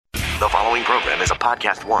following program is a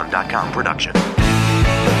podcast1.com production.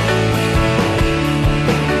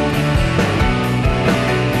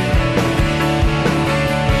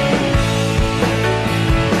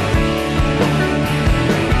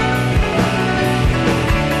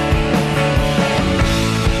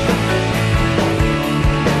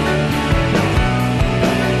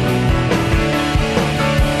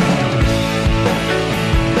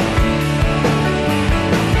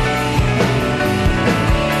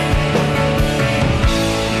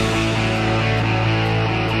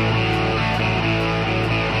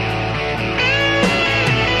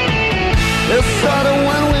 It started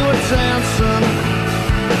when we were dancing.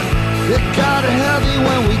 It got heavy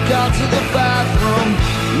when we got to the bathroom.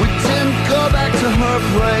 We didn't go back to her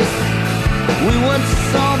place. We went to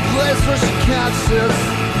some place where she catches.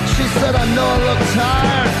 She said, I know I look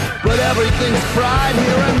tired, but everything's fried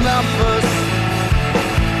here in Memphis.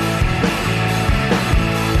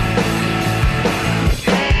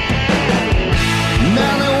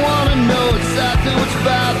 Now they wanna know exactly which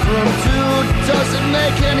bathroom. Dude, does it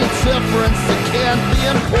make any difference? It can't be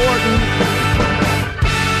important.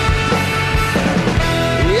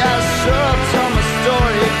 Yeah, sure, I'll tell my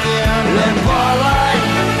story again. In Barlight,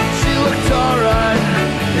 she looked alright.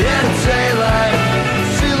 In daylight,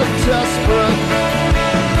 she looked desperate.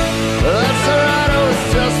 That's alright, I was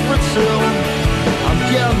desperate too. I'm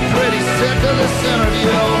getting pretty sick of this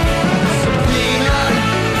interview. Subpoenaed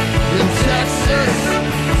in Texas,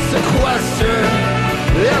 sequestered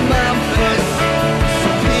in Memphis.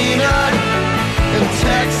 Subpoenaed in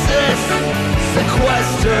Texas,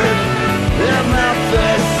 sequestered in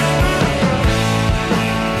Memphis.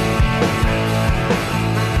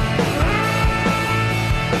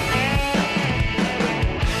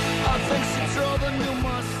 I think she drove a new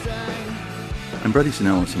Mustang. I'm Bret Easton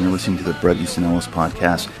Ellis, and you're listening to the Bret Easton Ellis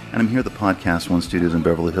podcast. And I'm here at the Podcast One Studios in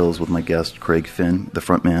Beverly Hills with my guest, Craig Finn, the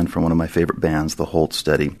frontman for one of my favorite bands, The Holt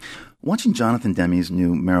Steady. Watching Jonathan Demme's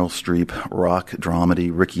new Meryl Streep rock dramedy,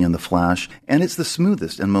 Ricky and the Flash, and it's the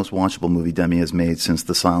smoothest and most watchable movie Demme has made since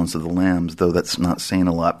The Silence of the Lambs, though that's not saying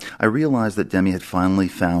a lot. I realized that Demme had finally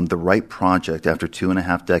found the right project after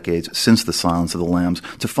 2.5 decades since The Silence of the Lambs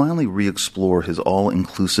to finally re-explore his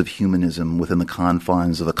all-inclusive humanism within the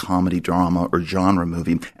confines of a comedy, drama, or genre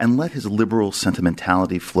movie, and let his liberal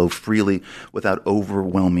sentimentality flow freely without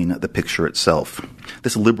overwhelming the picture itself.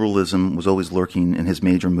 This liberalism was always lurking in his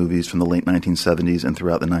major movies from the late 1970s and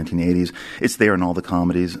throughout the 1980s. It's there in all the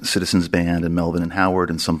comedies, Citizens Band and Melvin and Howard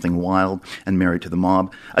and Something Wild and Married to the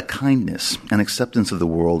Mob, a kindness and acceptance of the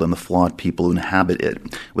world and the flawed people who inhabit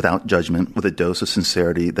it, without judgment, with a dose of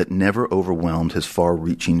sincerity that never overwhelmed his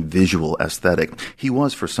far-reaching visual aesthetic. He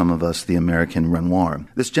was, for some of us, the American Renoir.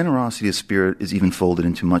 This generosity of spirit is even folded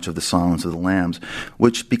into much of The Silence of the Lambs,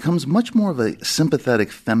 which becomes much more of a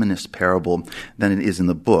sympathetic feminist parable than it is in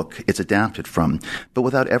the book it's adapted from, but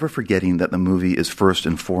without ever forgetting that the movie is first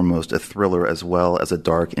and foremost a thriller as well as a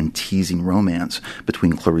dark and teasing romance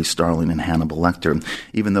between Clarice Starling and Hannibal Lecter,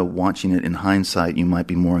 even though watching it in hindsight you might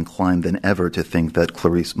be more inclined than ever to think that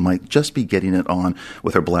Clarice might just be getting it on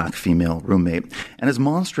with her black female roommate. And as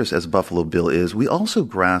monstrous as Buffalo Bill is, we also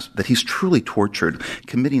grasp that he's truly tortured,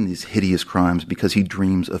 committing these hideous crimes because he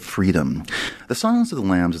dreams of freedom. The Silence of the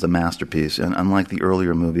Lambs is a masterpiece, and unlike the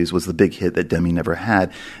earlier movies, was the big hit that Demme never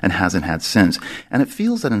had and hasn't had since. And it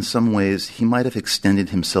feels that in some ways he might have extended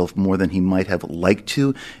himself more than he might have liked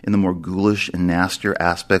to in the more ghoulish and nastier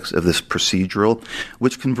aspects of this procedural,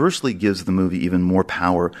 which conversely gives the movie even more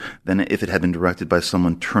power than if it had been directed by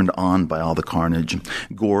someone turned on by all the carnage.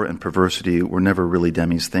 Gore and perversity were never really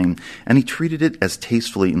Demme's thing, and he treated it as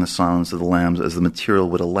tastefully in The Silence of the Lambs as the material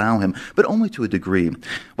would allow him, but only to a degree.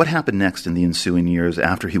 What happened next in the ensuing years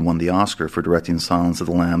after he won the Oscar for directing Silence of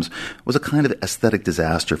the Lambs was a kind of aesthetic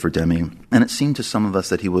disaster for Demme, and it seemed to some of us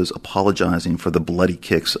that he was apologizing for the bloody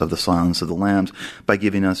kicks of The Silence of the Lambs by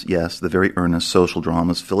giving us, yes, the very earnest social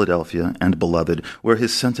dramas Philadelphia and Beloved, where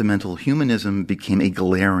his sentimental humanism became a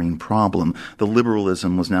glaring problem. The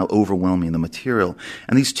liberalism was now overwhelming the material,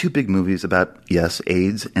 and these two big movies about, yes,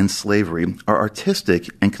 AIDS and slavery are artistic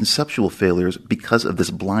and conceptual failures because of this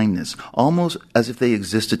blindness, almost as if they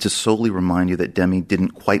existed to solely remind you that Demme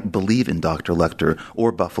didn't quite believe in Dr. Lecter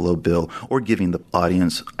or Buffalo Bill or giving the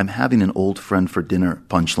audience, I'm having an old friend for dinner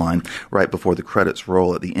punch punchline right before the credits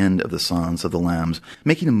roll at the end of The Silence of the Lambs.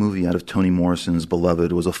 Making a movie out of Toni Morrison's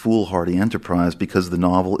Beloved was a foolhardy enterprise because the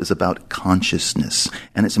novel is about consciousness,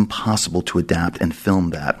 and it's impossible to adapt and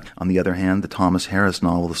film that. On the other hand, the Thomas Harris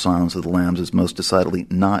novel The Silence of the Lambs is most decidedly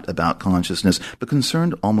not about consciousness, but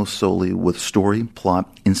concerned almost solely with story,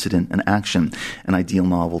 plot, incident, and action, an ideal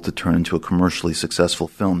novel to turn into a commercially successful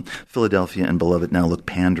film. Philadelphia and Beloved now look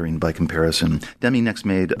pandering by comparison. Demme next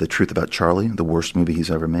made The Truth About Charlie, the worst movie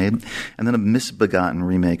he's ever made, and then a misbegotten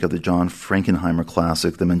remake of the John Frankenheimer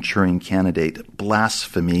classic, The Manchurian Candidate,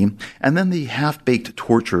 Blasphemy, and then the half-baked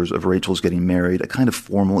tortures of Rachel's Getting Married, a kind of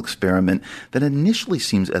formal experiment that initially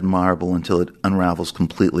seems admirable until it unravels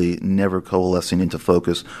completely, never coalescing into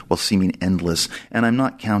focus while seeming endless. And I'm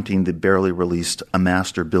not counting the barely released A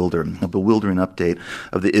Master Builder, a bewildering update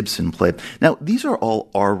of the Ibsen play. Now, these are all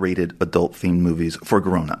R-rated adult-themed movies for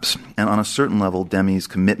grown-ups. And on a certain level, Demme's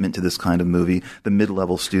commitment to this kind of movie, the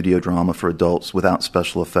mid-level studio drama for adults without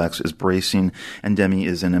special effects, is bracing, and Demme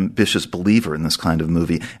is an ambitious believer in this kind of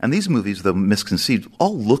movie. And these movies, though misconceived,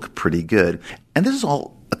 all look pretty good. And this is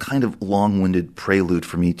all a kind of long-winded prelude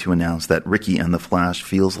for me to announce that Ricky and the Flash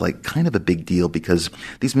feels like kind of a big deal because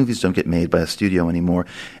these movies don't get made by a studio anymore,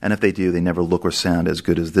 and if they do, they never look or sound as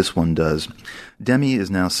good as this one does. Demme is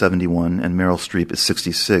now 71 and Meryl Streep is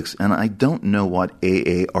 66, and I don't know what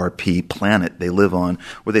AARP planet they live on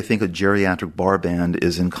where they think a geriatric bar band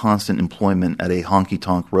is in constant employment at a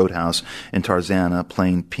honky-tonk roadhouse in Tarzana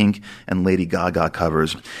playing Pink and Lady Gaga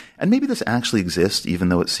covers. And maybe this actually exists, even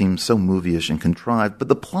though it seems so movie-ish and contrived, but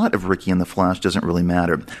the plot of Ricky and the Flash doesn't really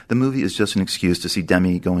matter. The movie is just an excuse to see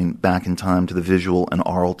Demme going back in time to the visual and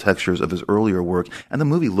aural textures of his earlier work, and the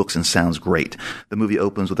movie looks and sounds great. The movie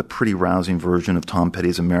opens with a pretty rousing version of Tom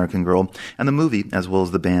Petty's American Girl, and the movie, as well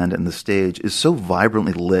as the band and the stage, is so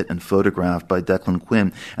vibrantly lit and photographed by Declan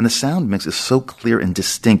Quinn, and the sound mix is so clear and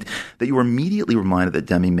distinct that you are immediately reminded that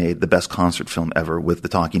Demme made the best concert film ever with The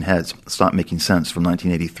Talking Heads, Stop Making Sense from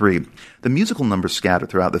 1983. The musical numbers scattered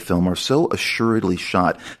throughout the film are so assuredly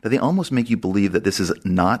shot that they almost make you believe that this is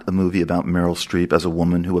not a movie about Meryl Streep as a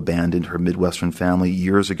woman who abandoned her Midwestern family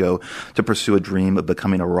years ago to pursue a dream of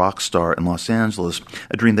becoming a rock star in Los Angeles,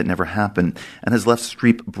 a dream that never happened, and has left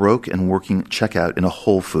Streep broke and working checkout in a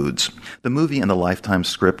Whole Foods. The movie and the Lifetime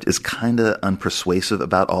script is kinda unpersuasive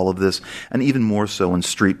about all of this, and even more so when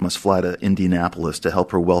Streep must fly to Indianapolis to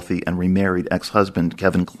help her wealthy and remarried ex-husband,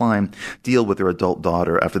 Kevin Kline, deal with their adult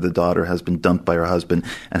daughter after the daughter has been dumped by her husband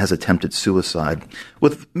and has attempted suicide.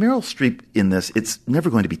 With Meryl Streep in this, it's never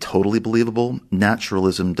going to be totally believable.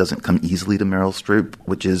 Naturalism doesn't come easily to Meryl Streep,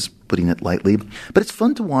 which is putting it lightly. But it's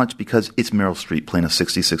fun to watch because it's Meryl Streep playing a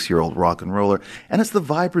 66-year-old rock and roller, and it's the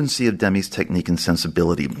vibrancy of Demme's technique and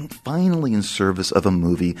sensibility, finally in service of a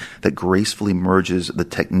movie that gracefully merges the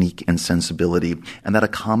technique and sensibility, and that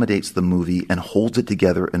accommodates the movie and holds it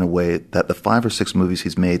together in a way that the 5 or 6 movies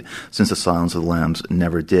he's made since The Silence of the Lambs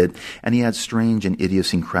never did. And he adds strange and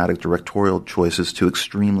idiosyncratic directorial choices to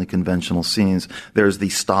extremely conventional scenes. There's the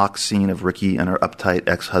stock scene of Ricky and her uptight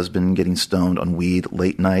ex-husband getting stoned on weed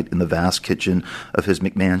late night in the vast kitchen of his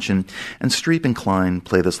McMansion, and Streep and Kline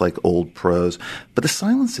play this like old pros. But the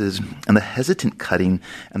silences and the hesitant cutting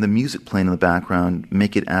and the music playing in the background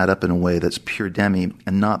make it add up in a way that's pure Demme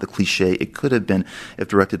and not the cliche it could have been if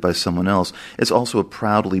directed by someone else. It's also a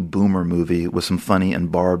proudly boomer movie with some funny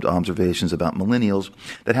and barbed observations about millennials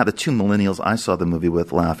that have the 2 millennials I saw the movie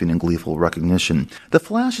with laughing in gleeful recognition. The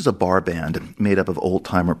Flash is a bar band made up of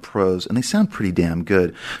old-timer pros, and they sound pretty damn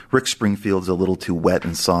good. Rick Springfield's a little too wet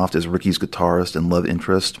and soft as Ricky's guitarist and love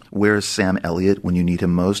interest. Where's Sam Elliott when you need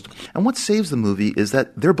him most? And what saves the movie is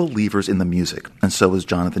that they're believers in the music, and so is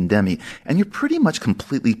Jonathan Demme, and you're pretty much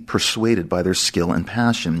completely persuaded by their skill and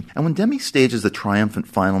passion. And when Demme stages the triumphant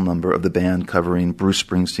final number of the band covering Bruce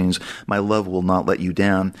Springsteen's My Love Will Not Let You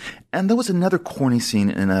Down, and there was another corny scene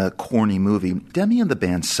in a corny movie, Demme and the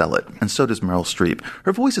band sell it, and so does Meryl Streep.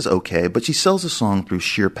 Her voice is okay, but she sells the song through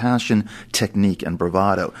sheer passion, technique, and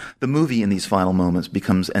bravado. The movie in these final moments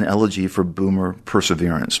becomes an elegy for boomer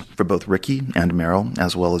perseverance, for both Ricky and Meryl,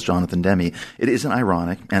 as well as Jonathan Demme. It isn't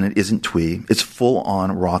ironic, and it isn't twee. It's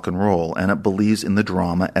full-on rock and roll, and it believes in the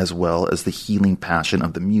drama as well as the healing passion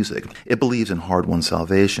of the music. It believes in hard-won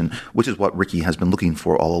salvation, which is what Ricky has been looking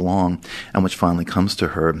for all along, and which finally comes to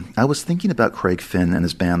her. I was thinking about Craig Finn and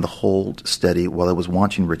his band The Hold Steady while I was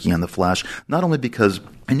watching Ricky and the Flash, not only because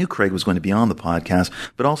I knew Craig was going to be on the podcast,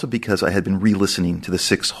 but also because I had been re-listening to the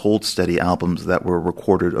 6 Hold Steady albums that were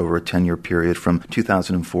recorded over a 10-year period from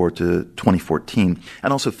 2004 to 2014,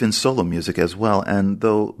 and also Finn's solo music as well. And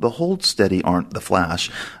though the Hold Steady aren't the Flash,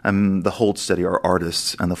 the Hold Steady are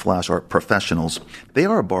artists and the Flash are professionals, they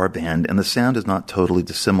are a bar band, and the sound is not totally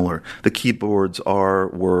dissimilar. The keyboards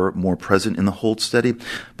were more present in the Hold Steady,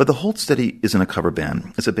 but the Hold Steady isn't a cover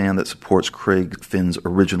band. It's a band that supports Craig Finn's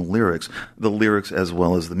original lyrics, the lyrics as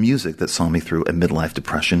well as the music that saw me through a midlife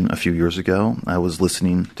depression a few years ago. I was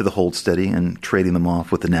listening to the Hold Steady and trading them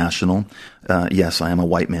off with the National. Yes, I am a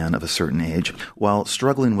white man of a certain age, while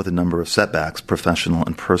struggling with a number of setbacks, professional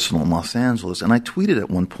and personal, in Los Angeles. And I tweeted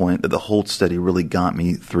at one point that the Hold Steady really got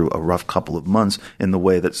me through a rough couple of months in the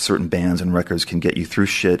way that certain bands and records can get you through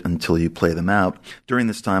shit until you play them out. During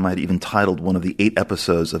this time, I had even titled one of the 8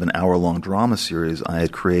 episodes of an hour-long drama series I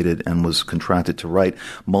had created and was contracted to write,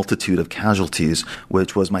 Multitude of Casualties,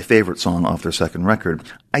 which was my favorite song off their second record.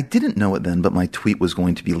 I didn't know it then, but my tweet was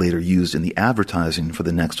going to be later used in the advertising for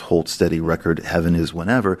the next Hold Steady record, Heaven Is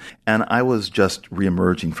Whenever, and I was just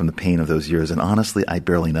reemerging from the pain of those years, and honestly, I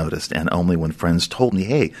barely noticed, and only when friends told me,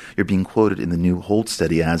 hey, you're being quoted in the new Hold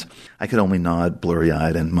Steady ads, I could only nod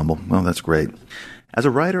blurry-eyed and mumble, well, that's great. As a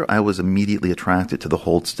writer, I was immediately attracted to the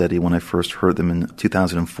Hold Steady when I first heard them in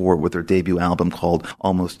 2004 with their debut album called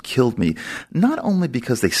Almost Killed Me, not only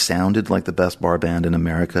because they sounded like the best bar band in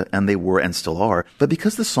America, and they were and still are, but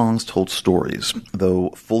because the songs told stories.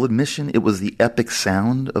 Though, full admission, it was the epic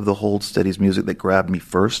sound of the Hold Steady's music that grabbed me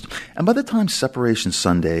first, and by the time Separation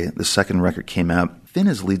Sunday, the second record, came out, Finn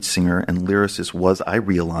as lead singer and lyricist was, I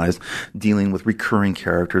realized, dealing with recurring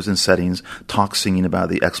characters and settings, singing about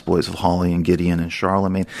the exploits of Holly and Gideon and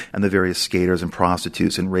Charlemagne, and the various skaters and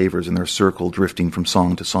prostitutes and ravers in their circle drifting from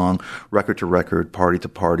song to song, record to record, party to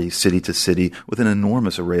party, city to city, with an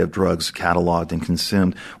enormous array of drugs cataloged and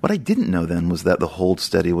consumed. What I didn't know then was that the Hold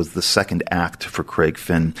Steady was the second act for Craig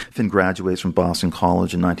Finn. Finn graduates from Boston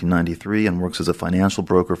College in 1993 and works as a financial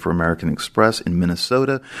broker for American Express in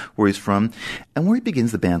Minnesota, where he's from, and where he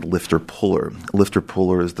begins the band Lifter Puller. Lifter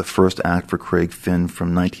Puller is the first act for Craig Finn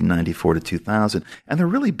from 1994 to 2000, and they're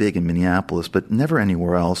really big in Minneapolis, but never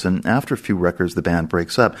anywhere else, and after a few records the band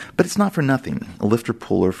breaks up. But it's not for nothing. Lifter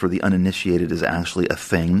Puller, for the uninitiated, is actually a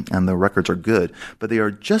thing, and the records are good, but they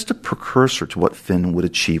are just a precursor to what Finn would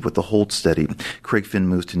achieve with the Hold Steady. Craig Finn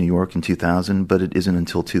moves to New York in 2000, but it isn't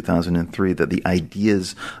until 2003 that the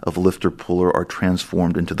ideas of Lifter Puller are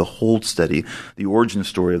transformed into the Hold Steady. The origin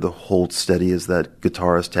story of the Hold Steady is that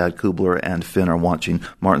guitarist Tad Kubler and Finn are watching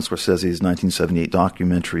Martin Scorsese's 1978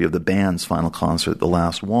 documentary of the band's final concert, The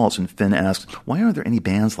Last Waltz, and Finn asks, why aren't there any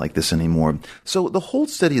bands like this anymore? So the Hold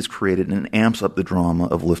Steady is created and amps up the drama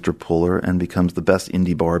of Lifter Puller and becomes the best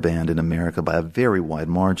indie bar band in America by a very wide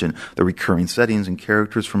margin. The recurring settings and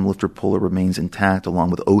characters from Lifter Puller remains intact, along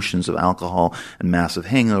with oceans of alcohol and massive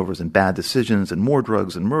hangovers and bad decisions and more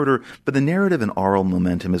drugs and murder, but the narrative and oral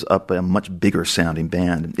momentum is up by a much bigger sounding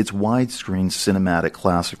band. It's widescreen cinematic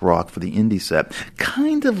classic rock for the indie set,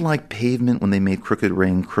 kind of like Pavement when they made Crooked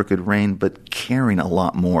Rain, but caring a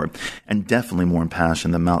lot more, and definitely more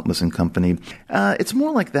impassioned than Malkmus and Company. It's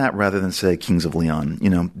more like that rather than, say, Kings of Leon. You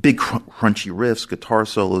know, big crunchy riffs, guitar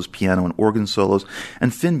solos, piano and organ solos,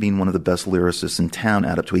 and Finn being one of the best lyricists in town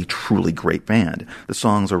add up to a truly great band. The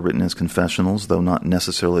songs are written as confessionals, though not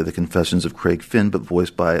necessarily the confessions of Craig Finn, but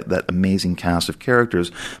voiced by that amazing cast of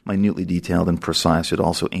characters, minutely detailed and precise, yet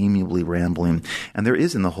also amiably rambling. And there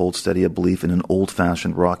is in the Hold Steady a belief in an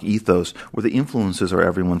old-fashioned rock ethos where the influences are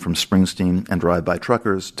everyone from Springsteen and Drive-By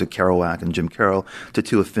Truckers to Kerouac and Jim Carroll to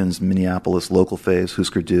two of Finn's Minneapolis local faves,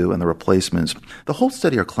 Husker Du and The Replacements. The Hold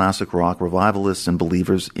Steady are classic rock revivalists and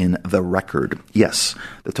believers in the record. Yes,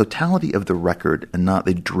 the totality of the record and not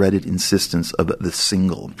the dreaded insistence of the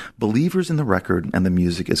single. Believers in the record and the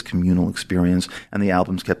music as communal experience, and the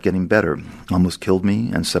albums kept getting better. Almost Killed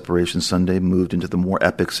Me and Separation Sunday moved into the more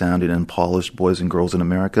epic sounding and polished Boys and Girls in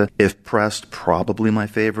America. If Pressed, probably my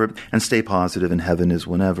favorite, and Stay Positive and Heaven Is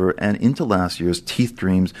Whenever. And into last year's Teeth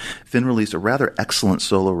Dreams, Finn released a rather excellent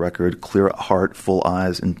solo record, Clear Heart, Full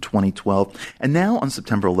Eyes, in 2012, and now on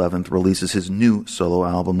September 11th releases his new solo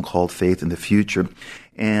album called Faith in the Future.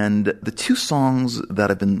 And the two songs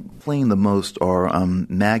that I've been playing the most are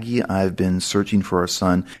Maggie, I've Been Searching for Our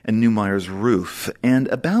Son, and Neumeyer's Roof. And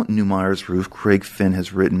about Neumeyer's Roof, Craig Finn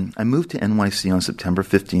has written, I moved to NYC on September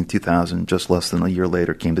 15, 2000. Just less than a year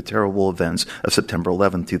later came the terrible events of September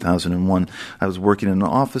 11, 2001. I was working in an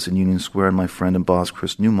office in Union Square, and my friend and boss,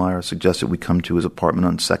 Chris Neumeyer, suggested we come to his apartment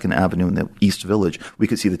on 2nd Avenue in the East Village. We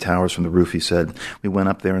could see the towers from the roof, he said. We went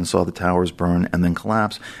up there and saw the towers burn and then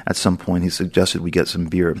collapse. At some point, he suggested we get some some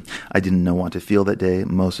beer. I didn't know what to feel that day.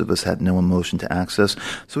 Most of us had no emotion to access,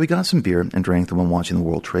 so we got some beer and drank them while watching the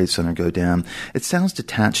World Trade Center go down. It sounds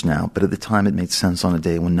detached now, but at the time it made sense on a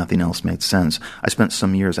day when nothing else made sense. I spent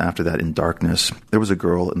some years after that in darkness. There was a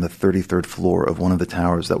girl in the 33rd floor of one of the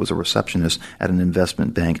towers that was a receptionist at an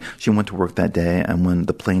investment bank. She went to work that day, and when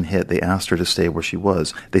the plane hit, they asked her to stay where she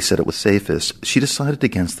was. They said it was safest. She decided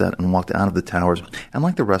against that and walked out of the towers, and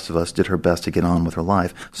like the rest of us, did her best to get on with her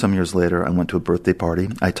life. Some years later, I went to a birthday party.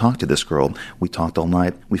 I talked to this girl. We talked all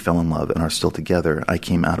night. We fell in love and are still together. I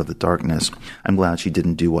came out of the darkness. I'm glad she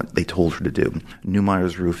didn't do what they told her to do.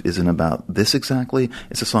 Neumayer's Roof isn't about this exactly.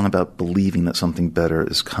 It's a song about believing that something better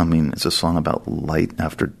is coming. It's a song about light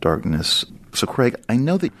after darkness. So, Craig, I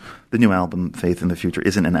know that the new album, Faith in the Future,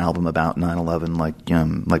 isn't an album about 9/11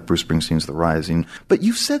 like Bruce Springsteen's The Rising, but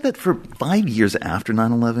you said that for 5 years after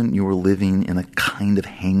 9/11, you were living in a kind of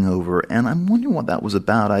hangover, and I'm wondering what that was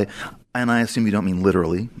about. I assume you don't mean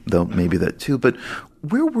literally, though maybe that too, but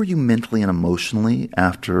where were you mentally and emotionally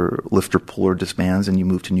after Lifter Puller disbands and you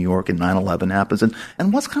moved to New York and 9/11 happens?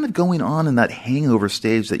 And what's kind of going on in that hangover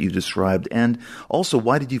stage that you described? And also,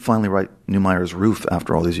 why did you finally write Neumayer's Roof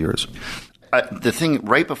after all these years? The thing,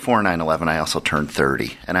 right before 9/11, I also turned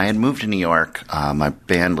 30, and I had moved to New York. My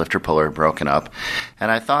band, Lifter Puller, had broken up,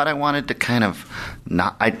 and I thought I wanted to kind of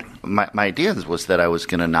not... My idea was that I was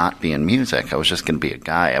going to not be in music. I was just going to be a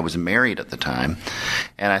guy. I was married at the time,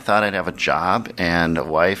 and I thought I'd have a job and a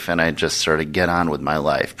wife, and I'd just sort of get on with my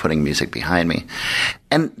life, putting music behind me.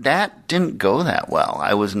 And that didn't go that well.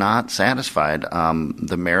 I was not satisfied.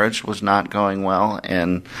 The marriage was not going well,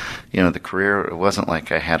 and the career, it wasn't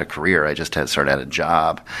like I had a career. I just had a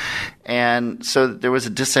job. And so there was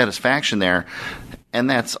a dissatisfaction there. And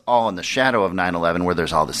that's all in the shadow of 9/11, where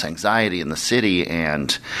there's all this anxiety in the city,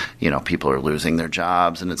 and people are losing their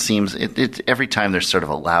jobs. And it seems every time there's sort of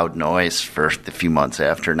a loud noise for the few months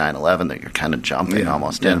after 9/11 that you're kind of jumping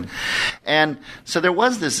almost in. And so there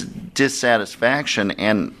was this dissatisfaction,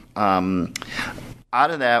 and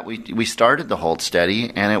out of that we started the Hold Steady,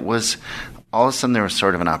 and it was all of a sudden there was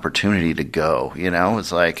sort of an opportunity to go. It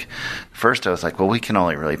was like, first I was like, well, we can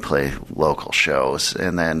only really play local shows,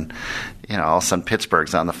 and then all of a sudden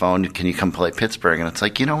Pittsburgh's on the phone. Can you come play Pittsburgh? And it's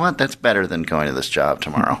like, you know what? That's better than going to this job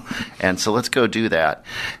tomorrow. And so let's go do that.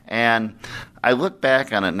 And I look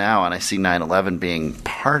back on it now, and I see 9/11 being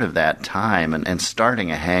part of that time and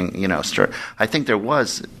starting a I think there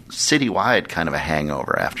was citywide kind of a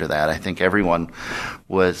hangover after that. I think everyone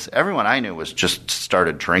I knew was just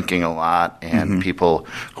started drinking a lot, and people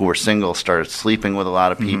who were single started sleeping with a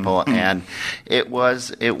lot of people, and there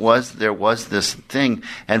was this thing.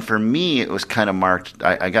 And for me, it was kind of marked.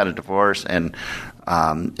 I got a divorce, and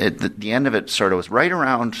the end of it sort of was right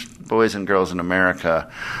around Boys and Girls in America.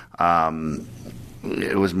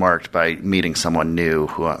 It was marked by meeting someone new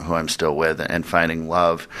who I'm still with and finding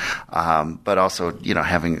love, but also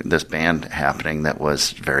having this band happening that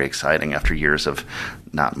was very exciting after years of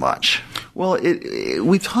not much. Well,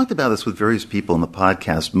 we've talked about this with various people in the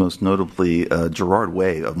podcast, most notably Gerard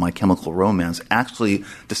Way of My Chemical Romance actually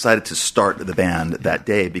decided to start the band that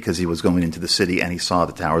day because he was going into the city and he saw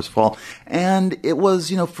the towers fall. And it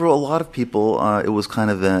was, for a lot of people, it was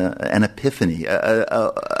kind of an epiphany.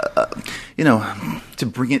 To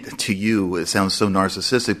bring it to you, it sounds so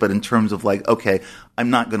narcissistic, but in terms of like, okay, I'm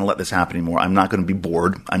not going to let this happen anymore. I'm not going to be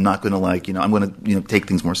bored. I'm not going to I'm going to take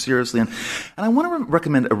things more seriously. And I want to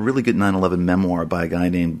recommend a really good 9/11 memoir by a guy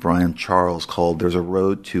named Brian Charles called "There's a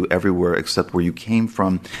Road to Everywhere Except Where You Came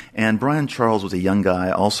From." And Brian Charles was a young guy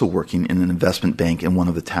also working in an investment bank in one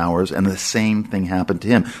of the towers, and the same thing happened to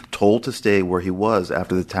him. Told to stay where he was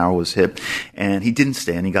after the tower was hit, and he didn't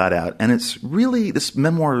stay, and he got out. And this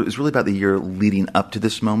memoir is really about the year leading up to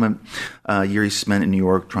this moment. A year he spent in New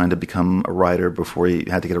York trying to become a writer before he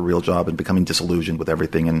had to get a real job and becoming disillusioned with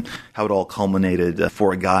everything, and how it all culminated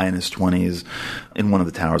for a guy in his 20s in one of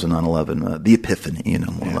the towers of 9/11, the epiphany,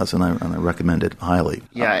 more or less, and I recommend it highly.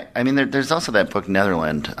 Yeah, there's also that book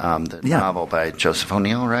Netherland, the novel by Joseph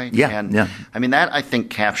O'Neill, right? Yeah, and, yeah. That I think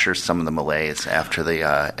captures some of the malaise after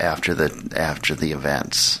the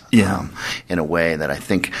events, in a way that I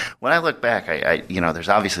think when I look back, I there's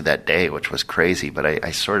obviously that day which was crazy, but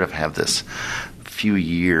I sort of have this few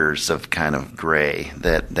years of kind of gray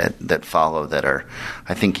that follow that are,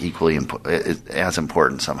 I think, equally as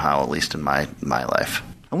important somehow, at least in my life.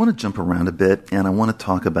 I want to jump around a bit, and I want to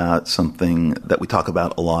talk about something that we talk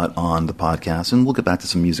about a lot on the podcast, and we'll get back to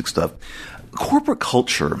some music stuff. Corporate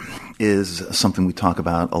culture is something we talk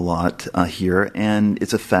about a lot here, and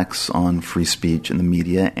its effects on free speech and the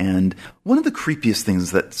media. And one of the creepiest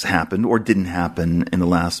things that's happened or didn't happen in the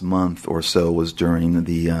last month or so was during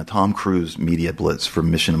the Tom Cruise media blitz for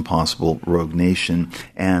Mission Impossible Rogue Nation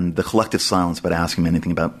and the collective silence about asking him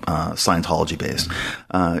anything about Scientology-based.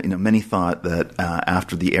 Many thought that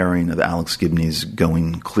after the airing of Alex Gibney's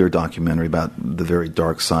Going Clear documentary about the very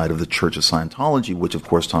dark side of the Church of Scientology, which of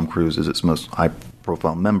course Tom Cruise is its most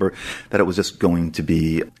high-profile member, that it was just going to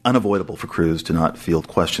be unavoidable for Cruise to not field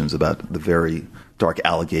questions about the very dark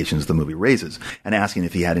allegations the movie raises, and asking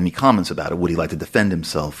if he had any comments about it. Would he like to defend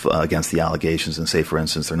himself against the allegations and say, for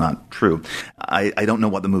instance, they're not true? I don't know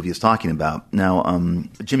what the movie is talking about. Now,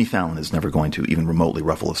 Jimmy Fallon is never going to even remotely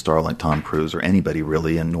ruffle a star like Tom Cruise or anybody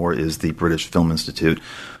really, and nor is the British Film Institute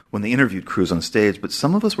when they interviewed Cruise on stage, but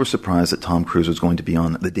some of us were surprised that Tom Cruise was going to be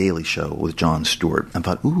on The Daily Show with Jon Stewart and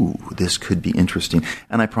thought, ooh, this could be interesting.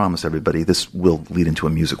 And I promise everybody, this will lead into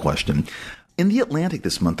a music question. In The Atlantic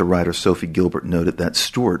this month, the writer Sophie Gilbert noted that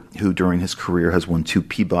Stewart, who during his career has won 2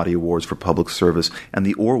 Peabody Awards for public service and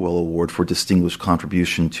the Orwell Award for distinguished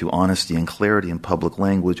contribution to honesty and clarity in public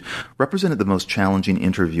language, represented the most challenging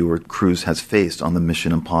interviewer Cruise has faced on the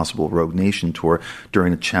Mission Impossible Rogue Nation tour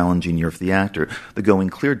during a challenging year for the actor. The Going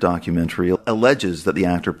Clear documentary alleges that the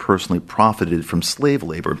actor personally profited from slave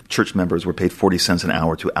labor. Church members were paid 40 cents an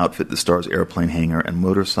hour to outfit the star's airplane hangar and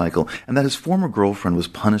motorcycle, and that his former girlfriend was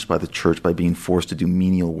punished by the church by being forced to do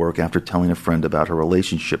menial work after telling a friend about her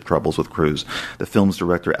relationship troubles with Cruise. The film's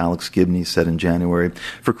director, Alex Gibney, said in January,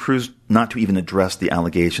 for Cruise not to even address the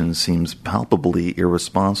allegations seems palpably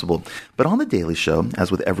irresponsible. But on The Daily Show,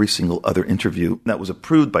 as with every single other interview that was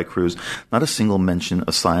approved by Cruise, not a single mention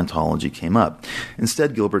of Scientology came up.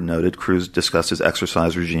 Instead, Gilbert noted Cruise discussed his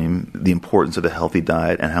exercise regime, the importance of a healthy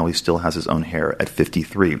diet, and how he still has his own hair at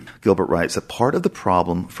 53. Gilbert writes that part of the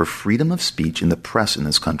problem for freedom of speech in the press in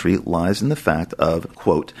this country lies in the fact of,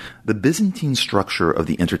 quote, the Byzantine structure of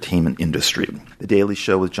the entertainment industry. The Daily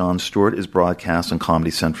Show with Jon Stewart is broadcast on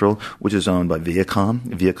Comedy Central, which is owned by Viacom.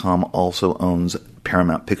 Viacom also owns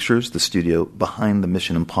Paramount Pictures, the studio behind the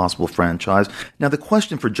Mission Impossible franchise. Now, the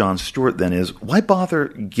question for Jon Stewart then is, why bother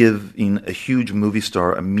giving a huge movie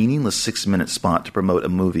star a meaningless 6-minute spot to promote a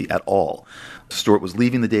movie at all? Stewart was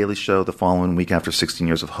leaving The Daily Show the following week after 16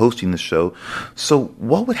 years of hosting the show. So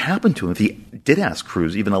what would happen to him if he did ask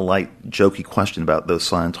Cruise even a light, jokey question about those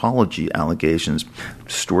Scientology allegations?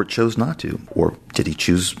 Stewart chose not to. Or did he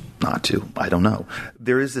choose not to? I don't know.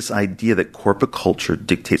 There is this idea that corporate culture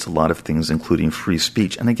dictates a lot of things, including free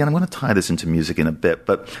speech. And again, I'm going to tie this into music in a bit.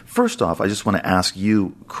 But first off, I just want to ask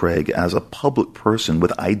you, Craig, as a public person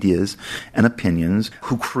with ideas and opinions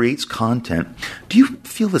who creates content, do you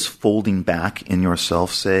feel this folding back in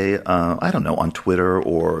yourself, say, on Twitter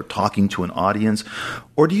or talking to an audience?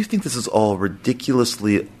 Or do you think this is all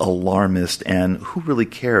ridiculously alarmist and who really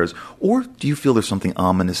cares? Or do you feel there's something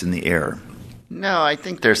ominous in the air? No, I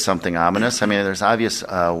think there's something ominous. I mean, there's obvious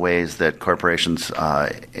ways that corporations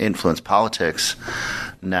influence politics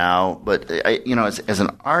now. But, as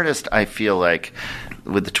an artist, I feel like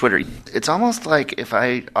with the Twitter, it's almost like if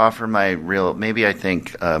I offer my real, maybe I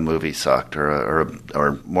think a movie sucked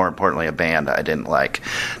or more importantly, a band I didn't like.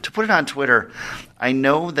 To put it on Twitter, I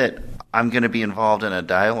know that I'm going to be involved in a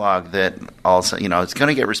dialogue that also, it's going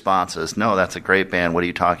to get responses. No, that's a great band. What are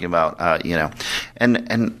you talking about?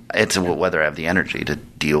 And it's whether I have the energy to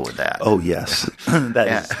deal with that. Oh, yes.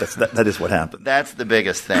 That is what happened. That's the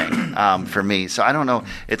biggest thing for me. So I don't know.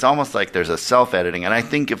 It's almost like there's a self-editing. And I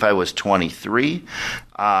think if I was 23,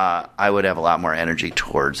 I would have a lot more energy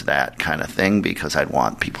towards that kind of thing because I'd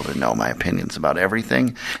want people to know my opinions about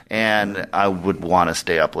everything. And I would want to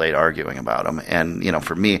stay up late arguing about them. And,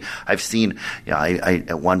 for me, I've seen, I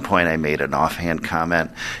at one point I made an offhand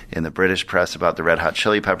comment in the British press about the Red Hot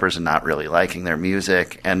Chili Peppers and not really liking their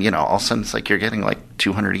music. And, all of a sudden it's like you're getting like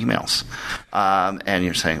 200 emails. And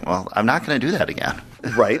you're saying, well, I'm not going to do that again.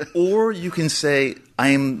 Right. Or you can say,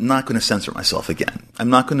 I'm not going to censor myself again. I'm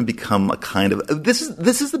not going to become a kind of – this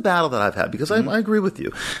is the battle that I've had because I agree with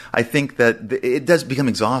you. I think that it does become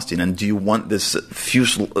exhausting. And do you want this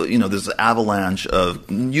this avalanche of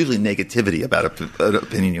usually negativity about an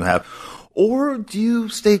opinion you have? Or do you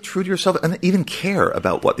stay true to yourself and even care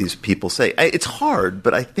about what these people say? It's hard,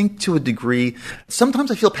 but I think to a degree, sometimes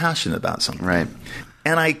I feel passionate about something. Right.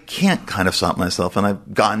 And I can't kind of stop myself, and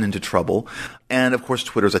I've gotten into trouble. And, of course,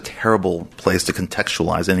 Twitter's a terrible place to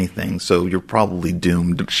contextualize anything, so you're probably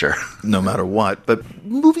doomed, Sure, no matter what. But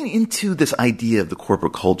moving into this idea of the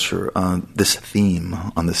corporate culture, this theme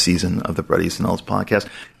on the season of the Bret Easton Ellis podcast,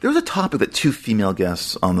 there was a topic that two female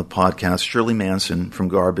guests on the podcast, Shirley Manson from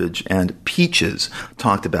Garbage and Peaches,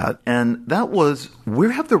 talked about. And that was,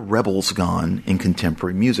 where have the rebels gone in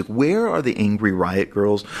contemporary music? Where are the angry riot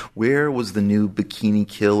girls? Where was the new Bikini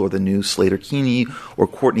Kill or the new Slater-Kinney or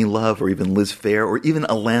Courtney Love or even Liz Phair or even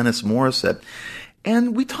Alanis Morissette?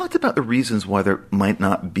 And we talked about the reasons why there might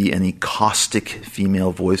not be any caustic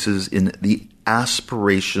female voices in the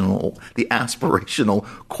aspirational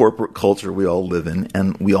corporate culture we all live in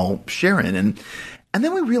and we all share in. And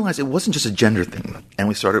then we realized it wasn't just a gender thing. And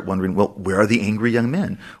we started wondering, well, where are the angry young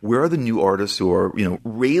men? Where are the new artists who are,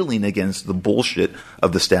 railing against the bullshit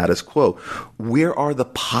of the status quo? Where are the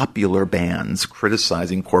popular bands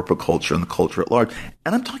criticizing corporate culture and the culture at large?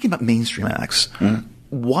 And I'm talking about mainstream acts.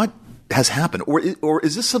 What has happened? Or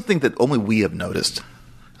is this something that only we have noticed?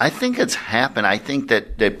 I think it's happened. I think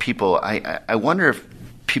that people, I wonder if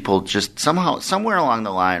people just somehow, somewhere along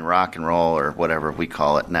the line, rock and roll or whatever we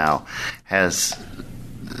call it now, has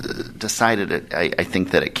decided I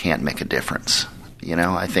think that it can't make a difference.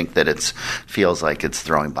 I think that it feels like it's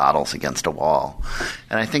throwing bottles against a wall.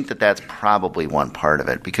 And I think that that's probably one part of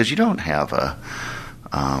it, because you don't have a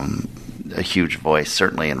huge voice,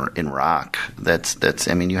 certainly in rock. That's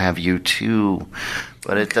you have U2,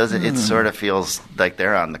 but it doesn't. It sort of feels like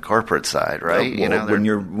they're on the corporate side, right? Well,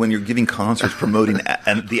 when you're giving concerts promoting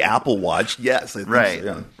the Apple Watch, yes, I think right, so,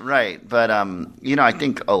 yeah. Right. But I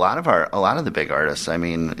think a lot of the big artists.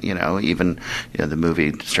 Even the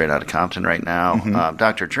movie Straight Outta Compton right now.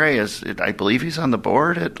 Dr. Dre I believe he's on the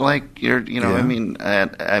board at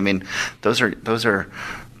those are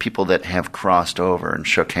people that have crossed over and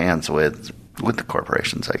shook hands with the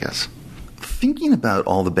corporations, I guess. Thinking about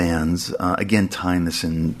all the bands, again, tying this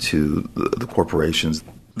into the corporations,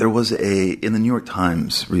 there was in the New York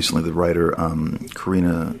Times recently, the writer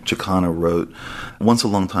Karina Chicano wrote, once a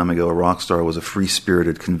long time ago, a rock star was a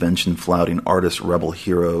free-spirited, convention-flouting artist, rebel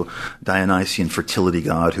hero, Dionysian fertility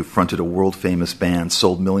god who fronted a world-famous band,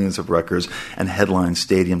 sold millions of records, and headlined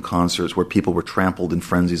stadium concerts where people were trampled in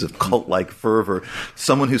frenzies of cult-like fervor.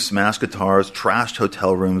 Someone who smashed guitars, trashed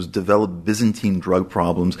hotel rooms, developed Byzantine drug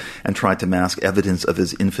problems, and tried to mask evidence of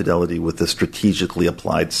his infidelity with the strategically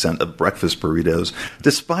applied scent of breakfast burritos.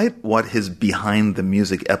 Despite what his Behind the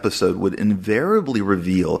Music episode would invariably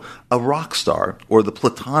reveal, a rock star, or the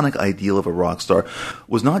platonic ideal of a rock star,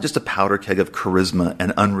 was not just a powder keg of charisma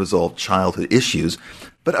and unresolved childhood issues,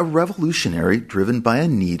 but a revolutionary driven by a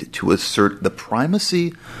need to assert the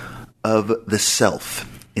primacy of the self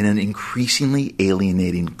in an increasingly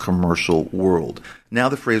alienating commercial world. Now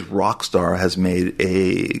the phrase rock star has made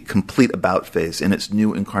a complete about-face. In its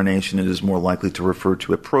new incarnation, it is more likely to refer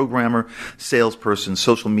to a programmer, salesperson,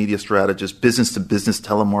 social media strategist, business-to-business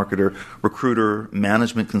telemarketer, recruiter,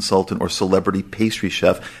 management consultant, or celebrity pastry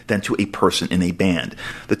chef than to a person in a band.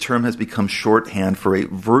 The term has become shorthand for a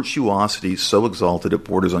virtuosity so exalted it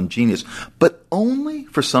borders on genius, but only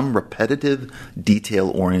for some repetitive,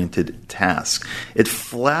 detail-oriented task. It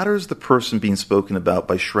flatters the person being spoken about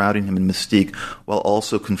by shrouding him in mystique while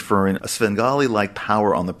also conferring a Svengali-like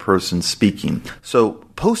power on the person speaking. So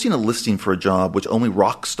posting a listing for a job which only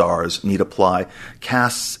rock stars need apply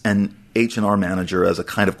casts an H&R manager as a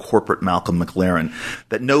kind of corporate Malcolm McLaren,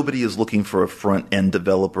 that nobody is looking for a front-end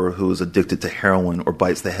developer who is addicted to heroin or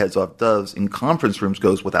bites the heads off doves in conference rooms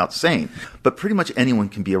goes without saying. But pretty much anyone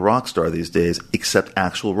can be a rock star these days, except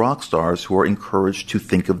actual rock stars who are encouraged to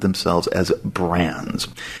think of themselves as brands.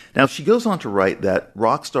 Now, she goes on to write that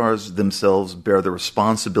rock stars themselves bear the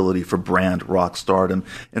responsibility for brand rock stardom.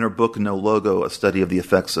 In her book, No Logo, A Study of the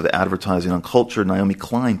Effects of Advertising on Culture, Naomi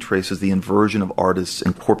Klein traces the inversion of artists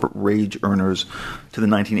and corporate wage earners to the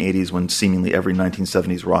 1980s, when seemingly every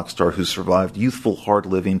 1970s rock star who survived youthful hard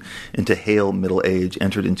living into hale middle age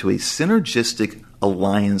entered into a synergistic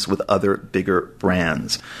alliance with other bigger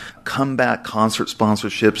brands. Comeback concert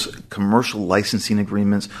sponsorships, commercial licensing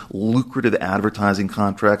agreements, lucrative advertising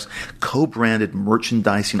contracts, co-branded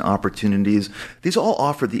merchandising opportunities. These all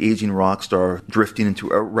offer the aging rock star drifting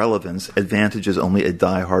into irrelevance advantages only a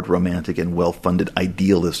die-hard romantic and well-funded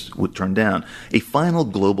idealist would turn down. A final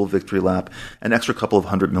global victory lap, an extra couple of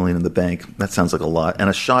 $100 million in the bank, that sounds like a lot, and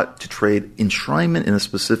a shot to trade enshrinement in a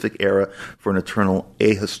specific era for an eternal,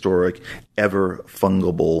 ahistoric, ever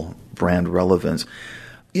fungible brand relevance.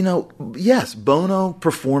 You know, yes, Bono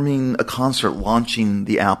performing a concert launching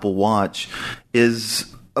the Apple Watch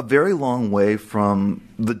is a very long way from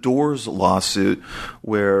the Doors lawsuit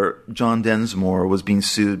where John Densmore was being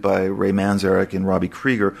sued by Ray Manzarek and Robbie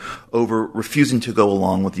Krieger over refusing to go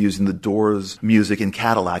along with using the Doors music in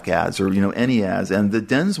Cadillac ads or, any ads. And the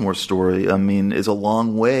Densmore story, is a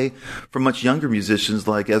long way from much younger musicians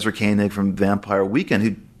like Ezra Koenig from Vampire Weekend,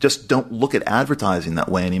 who just don't look at advertising that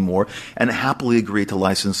way anymore and happily agree to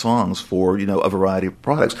license songs for, a variety of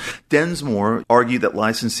products. Densmore argued that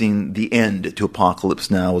licensing The End to Apocalypse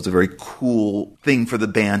Now was a very cool thing for the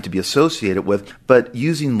band to be associated with, but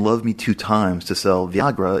using Love Me Two Times to sell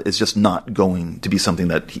Viagra is just not going to be something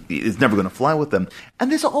that is never going to fly with them.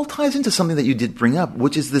 And this all ties into something that you did bring up,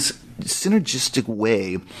 which is this synergistic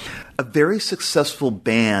way a very successful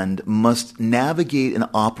band must navigate and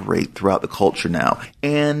operate throughout the culture now.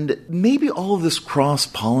 And maybe all of this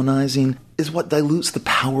cross-pollinizing is what dilutes the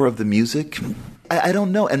power of the music. I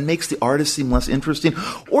don't know, and makes the artist seem less interesting.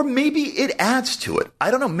 Or maybe it adds to it. I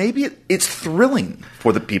don't know. Maybe it's thrilling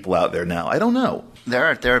for the people out there now. I don't know. There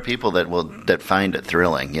are people that find it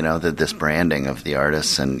thrilling, that this branding of the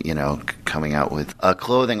artists and, coming out with a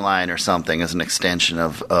clothing line or something as an extension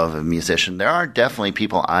of a musician. There are definitely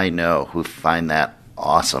people I know who find that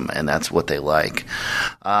awesome, and that's what they like.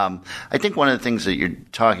 I think one of the things that you're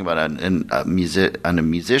talking about on a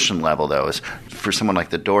musician level, though, is for someone like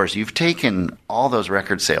the Doors, you've taken all those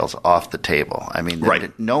record sales off the table.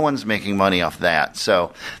 Right. No one's making money off that.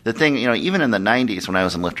 So the thing, even in the 90s when I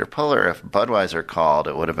was in Lifter Puller, if Budweiser called,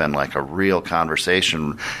 it would have been like a real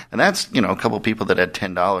conversation. And that's, a couple people that had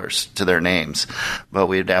 $10 to their names. But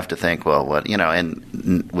we'd have to think, well, what,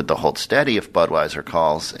 and with the Hold Steady, if Budweiser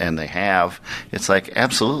calls, and they have, it's like,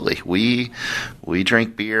 absolutely. We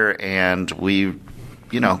drink beer and we,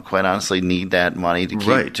 quite honestly need that money to keep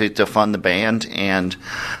right. to fund the band, and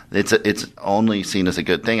it's only seen as a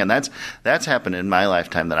good thing. And that's happened in my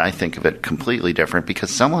lifetime that I think of it completely different, because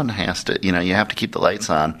someone has to, you have to keep the lights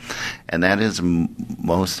on, and that is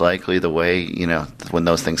most likely the way, when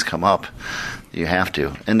those things come up. You have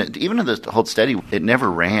to. And even in the Hold Steady, it never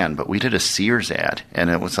ran, but we did a Sears ad. And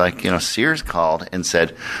it was like, Sears called and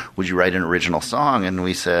said, would you write an original song? And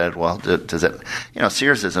we said, well, does it,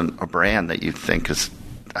 Sears isn't a brand that you think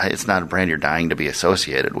it's not a brand you're dying to be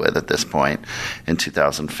associated with at this point in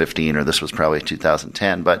 2015, or this was probably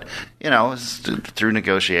 2010. But, through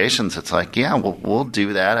negotiations, it's like, yeah, we'll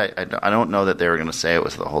do that. I don't know that they were going to say it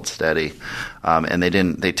was the Hold Steady. And they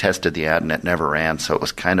didn't. They tested the ad and it never ran. So it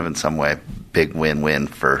was kind of in some way big win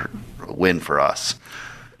for us.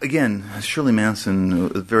 Again, Shirley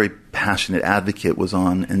Manson, a very passionate advocate, was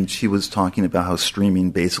on, and she was talking about how streaming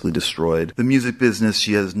basically destroyed the music business.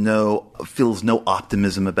 She feels no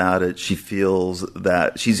optimism about it. She feels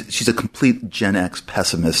that she's a complete Gen X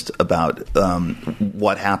pessimist about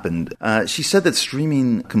what happened. She said that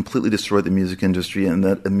streaming completely destroyed the music industry, and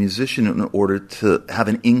that a musician, in order to have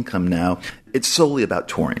an income now, it's solely about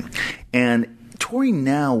touring. And touring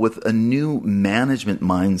now with a new management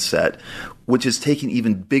mindset, which is taking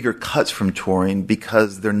even bigger cuts from touring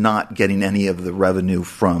because they're not getting any of the revenue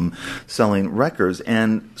from selling records.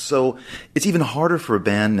 And so it's even harder for a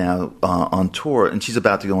band now on tour. And she's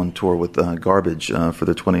about to go on tour with Garbage for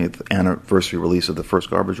their 20th anniversary release of the first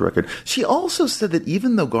Garbage record. She also said that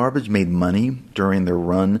even though Garbage made money during their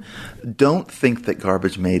run, don't think that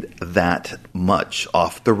Garbage made that much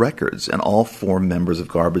off the records. And all four members of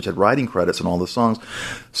Garbage had writing credits on all the songs.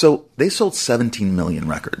 So they sold 17 million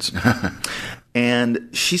records. And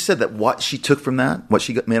she said that what she took from that, what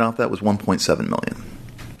she made off that, was 1.7 million.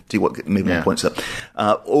 See what maybe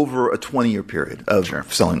 1.7 over a 20-year period of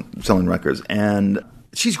selling records. And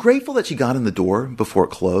she's grateful that she got in the door before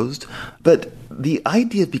it closed. But the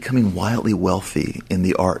idea of becoming wildly wealthy in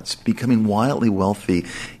the arts, becoming wildly wealthy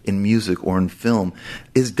in music or in film,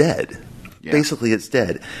 is dead. Yeah. Basically, it's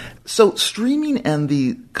dead. So streaming and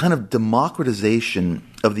the kind of democratization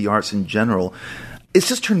of the arts in general, it's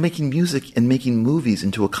just turned making music and making movies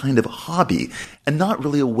into a kind of hobby and not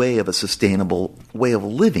really a sustainable way of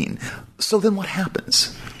living. So then what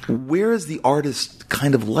happens? Where is the artist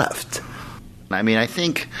kind of left? I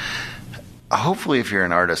think hopefully if you're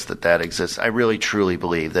an artist that exists. I really truly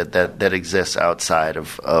believe that exists outside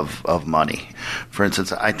of money. For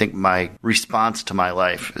instance, I think my response to my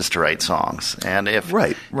life is to write songs. And if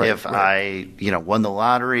I won the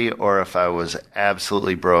lottery, or if I was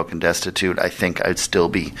absolutely broke and destitute, I think I'd still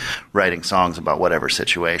be writing songs about whatever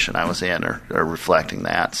situation I was in or reflecting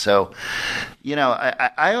that. So,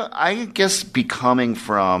 I guess becoming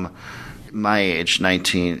from my age,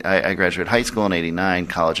 19, I graduated high school in 89,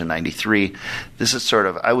 college in 93. This is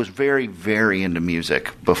I was very, very into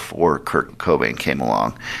music before Kurt Cobain came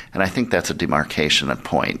along. And I think that's a demarcation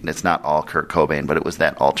point. It's not all Kurt Cobain, but it was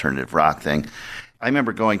that alternative rock thing. I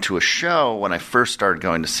remember going to a show when I first started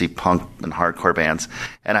going to see punk and hardcore bands,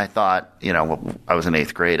 and I thought, I was in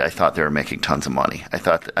 8th grade, I thought they were making tons of money. I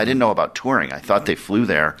didn't know about touring. I thought they flew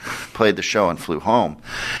there, played the show, and flew home.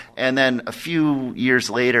 And then a few years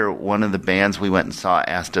later, one of the bands we went and saw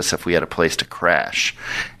asked us if we had a place to crash.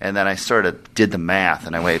 And then I sort of did the math,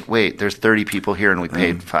 and I wait, there's 30 people here, and we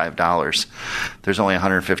paid $5. There's only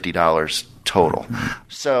 $150 total.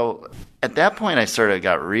 So at that point, I sort of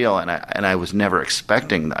got real, and I was never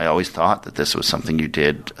expecting. I always thought that this was something you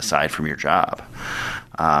did aside from your job.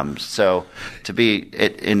 So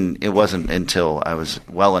it wasn't until I was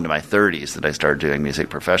well into my 30s that I started doing music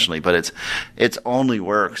professionally. But it's only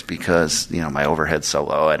works because my overhead's so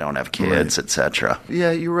low. I don't have kids, right, etc.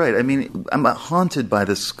 Yeah, you're right. I mean, I'm haunted by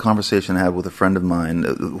this conversation I had with a friend of mine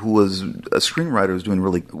who was a screenwriter who was doing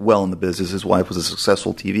really well in the business. His wife was a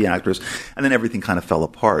successful TV actress, and then everything kind of fell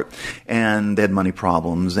apart. And they had money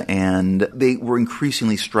problems, and they were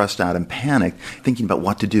increasingly stressed out and panicked, thinking about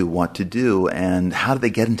what to do, and how did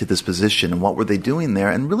they get into this position, and what were they doing there?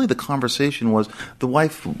 And really the conversation was, the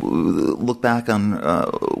wife looked back on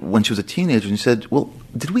when she was a teenager and said, well,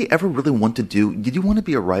 did we ever really did you want to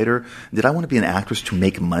be a writer? Did I want to be an actress to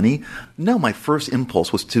make money? No, my first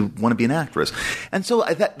impulse was to want to be an actress. And so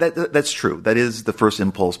that's true. That is the first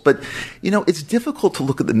impulse. But, it's difficult to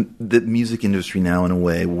look at the music industry now in a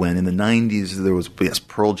way when in the 90s there was,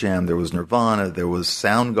 Pearl Jam, there was Nirvana, there was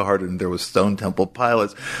Soundgarden, there was Stone Temple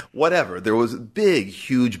Pilots, whatever. There was big,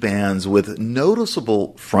 huge bands with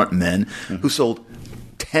noticeable frontmen who sold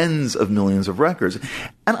tens of millions of records.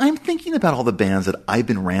 And I'm thinking about all the bands that I've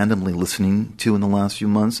been randomly listening to in the last few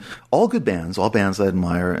months. All good bands, all bands I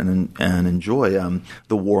admire and enjoy.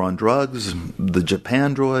 The War on Drugs, the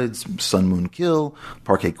Japan Droids, Sun Moon Kill,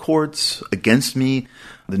 Parquet Courts, Against Me,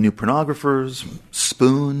 The New Pornographers,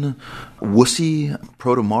 Spoon, Wussy,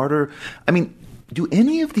 Proto Martyr. I mean, do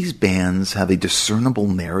any of these bands have a discernible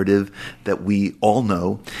narrative that we all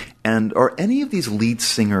know? And are any of these lead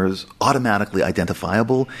singers automatically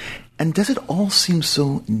identifiable? And does it all seem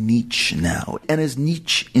so niche now? And is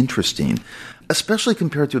niche interesting? Especially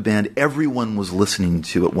compared to a band everyone was listening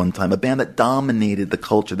to at one time, a band that dominated the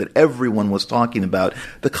culture, that everyone was talking about,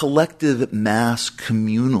 the collective mass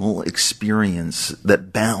communal experience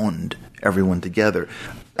that bound everyone together.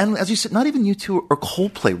 And as you said, not even U2 or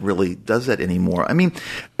Coldplay really does that anymore. I mean,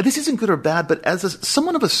 this isn't good or bad, but as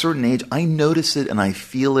someone of a certain age, I notice it and I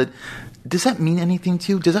feel it. Does that mean anything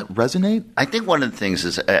to you? Does that resonate? I think one of the things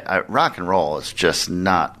is rock and roll is just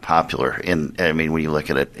not popular. When you look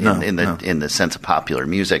at it in the sense of popular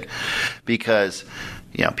music, because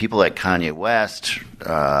people like Kanye West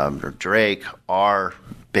or Drake are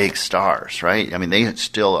big stars, right? I mean, they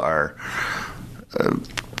still are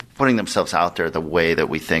putting themselves out there the way that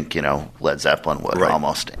we think, Led Zeppelin would, right,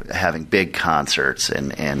 almost having big concerts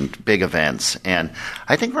and big events. And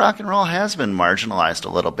I think rock and roll has been marginalized a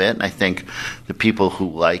little bit. And I think the people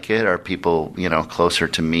who like it are people, closer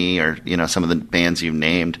to me or, some of the bands you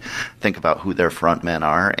named, think about who their frontmen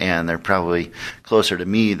are, and they're probably closer to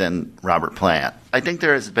me than Robert Plant. I think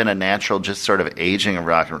there has been a natural just sort of aging of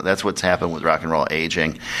rock and roll. That's what's happened with rock and roll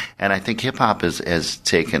aging. And I think hip-hop has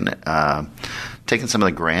taken some of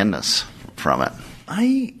the grandness from it.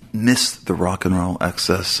 I miss the rock and roll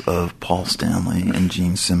excess of Paul Stanley and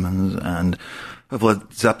Gene Simmons and of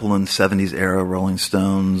Led Zeppelin, 70s era, Rolling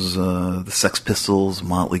Stones, the Sex Pistols,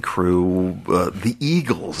 Motley Crue, the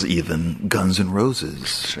Eagles even, Guns N'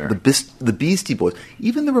 Roses, sure, the Beastie Boys,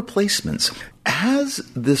 even the Replacements. Has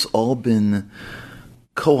this all been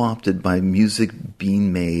co-opted by music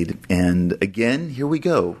being made, and again, here we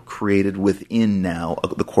go, created within now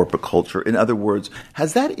the corporate culture? In other words,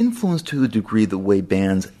 has that influenced to a degree the way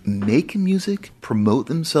bands make music, promote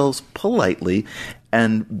themselves politely,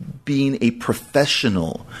 and being a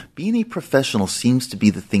professional seems to be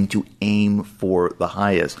the thing to aim for the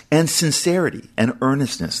highest. And sincerity and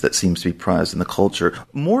earnestness that seems to be prized in the culture.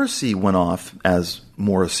 Morrissey went off, as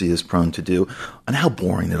Morrissey is prone to do, on how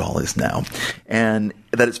boring it all is now. And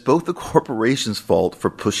that it's both the corporation's fault for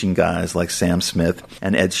pushing guys like Sam Smith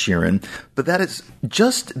and Ed Sheeran, but that it's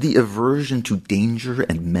just the aversion to danger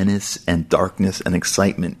and menace and darkness and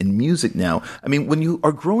excitement in music now. I mean, when you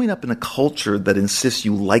are growing up in a culture that insists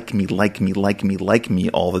you like me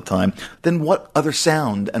all the time, then what other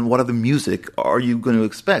sound and what other music are you going to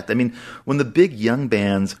expect? I mean, when the big young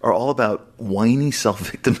bands are all about whiny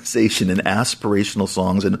self-victimization and aspirational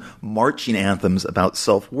songs and marching anthems about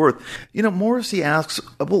self-worth. Morrissey asks,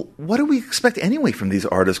 well, what do we expect anyway from these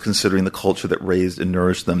artists considering the culture that raised and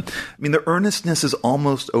nourished them? I mean, the earnestness is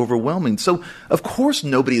almost overwhelming. So, of course,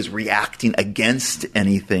 nobody is reacting against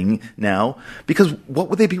anything now, because what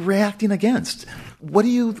would they be reacting against? What do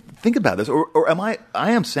you think about this? Or am I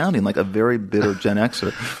am sounding like a very bitter Gen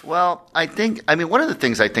Xer. Well, one of the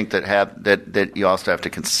things I think that you also have to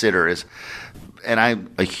consider is, and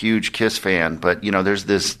I'm a huge Kiss fan, but there's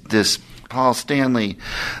this Paul Stanley,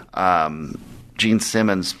 Gene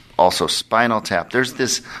Simmons, also Spinal Tap. There's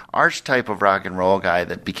this archetype of rock and roll guy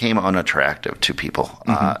that became unattractive to people,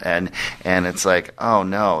 and it's like, oh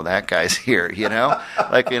no, that guy's here. He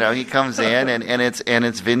comes in and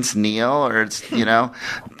it's Vince Neil, or it's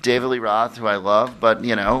David Lee Roth, who I love, but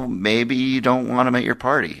maybe you don't want him at your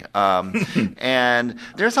party. And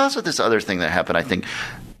there's also this other thing that happened. I think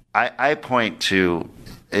I point to.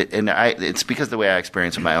 It's because of the way I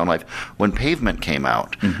experienced in my own life. When Pavement came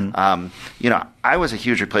out, I was a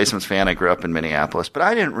huge Replacements fan. I grew up in Minneapolis, but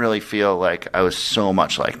I didn't really feel like I was so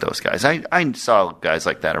much like those guys. I saw guys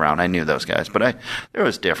like that around. I knew those guys, but there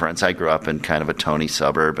was difference. I grew up in kind of a Tony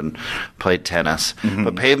suburb and played tennis.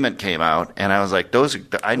 But Pavement came out, and I was like,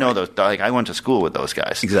 I know those. Like, I went to school with those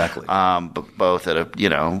guys. Exactly. Both at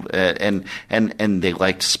and they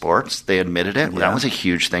liked sports. They admitted it. Yeah. That was a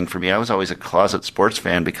huge thing for me. I was always a closet sports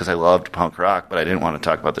fan because I loved punk rock, but I didn't want to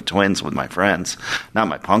talk about the Twins with my friends, not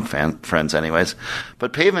my punk friends anyways.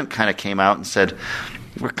 But Pavement kind of came out and said,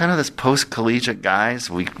 we're kind of this post-collegiate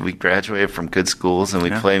guys. We graduated from good schools and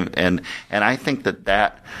we play, and I think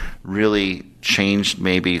that really changed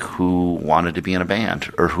maybe who wanted to be in a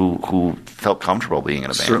band or who felt comfortable being in a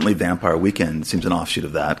band. Certainly Vampire Weekend seems an offshoot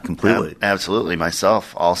of that completely. Absolutely.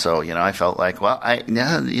 Myself also, I felt like, well,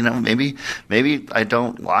 maybe I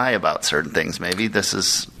don't lie about certain things. Maybe this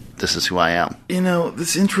is who I am.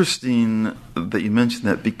 It's interesting that you mentioned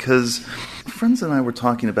that, because friends and I were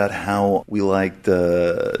talking about how we liked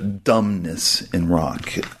dumbness in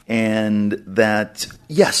rock, and that,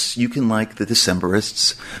 yes, you can like the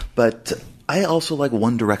Decemberists, but I also like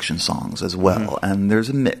One Direction songs as well, and there's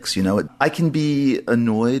a mix. I can be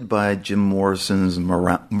annoyed by Jim Morrison's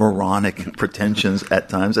moronic pretensions at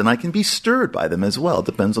times, and I can be stirred by them as well. It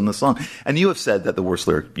depends on the song. And you have said that the worst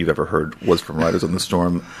lyric you've ever heard was from Riders on the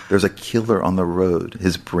Storm. There's a killer on the road.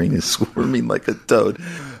 His brain is squirming like a toad.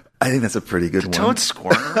 I think that's a pretty good one. Toad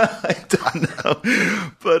Squirmer? I don't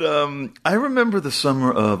know. But I remember the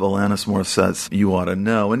summer of Alanis Morissette's You Ought to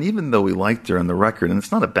Know, and even though we liked her on the record, and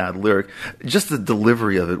it's not a bad lyric, just the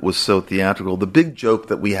delivery of it was so theatrical. The big joke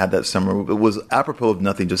that we had that summer was apropos of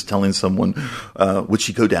nothing, just telling someone, would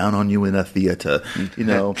she go down on you in a theater?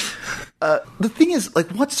 The thing is,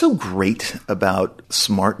 like, what's so great about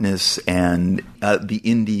smartness and the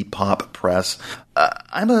indie pop press?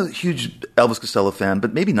 I'm a huge Elvis Costello fan,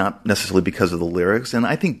 but maybe not necessarily because of the lyrics. And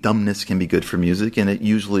I think dumbness can be good for music, and it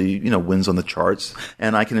usually, wins on the charts.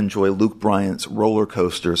 And I can enjoy Luke Bryant's Roller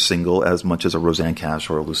Coaster single as much as a Roseanne Cash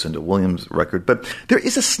or a Lucinda Williams record. But there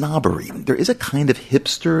is a snobbery. There is a kind of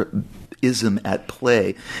hipster-ism at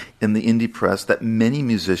play in the indie press that many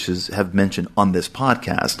musicians have mentioned on this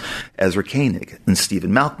podcast. Ezra Koenig and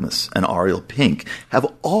Stephen Malkmus and Ariel Pink have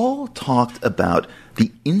all talked about the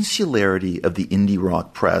insularity of the indie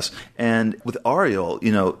rock press. And with Ariel,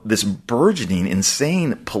 this burgeoning,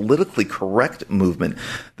 insane, politically correct movement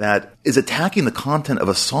that is attacking the content of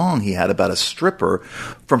a song he had about a stripper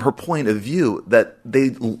from her point of view that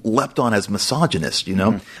they leapt on as misogynist,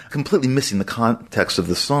 completely missing the context of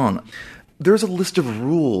the song. There's a list of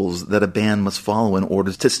rules that a band must follow in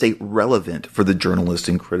order to stay relevant for the journalists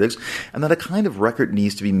and critics, and that a kind of record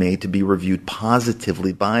needs to be made to be reviewed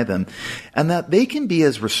positively by them, and that they can be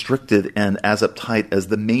as restricted and as uptight as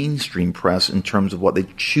the mainstream press in terms of what they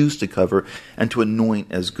choose to cover and to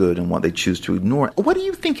anoint as good and what they choose to ignore. What do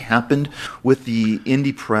you think happened with the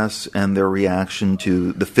indie press and their reaction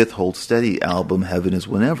to the Fifth Hold Steady album, Heaven Is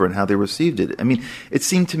Whenever, and how they received it? I mean, it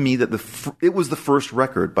seemed to me that it was the first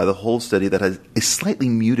record by the Hold Steady that has a slightly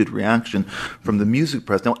muted reaction from the music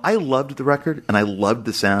press. Now, I loved the record, and I loved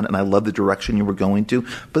the sound, and I loved the direction you were going to,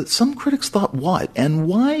 but some critics thought, what? And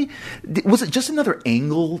why? Was it just another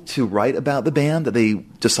angle to write about the band that they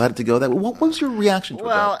decided to go that way? What was your reaction to that?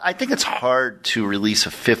 Well, I think it's hard to release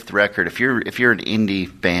a fifth record. If you're an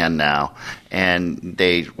indie band now, and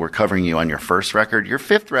they were covering you on your first record, your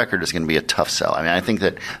fifth record is going to be a tough sell. I mean, I think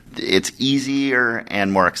that it's easier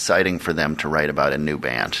and more exciting for them to write about a new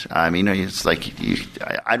band. I mean, it's like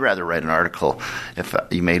I'd rather write an article if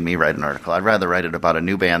you made me write an article. I'd rather write it about a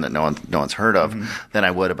new band that no one's heard of than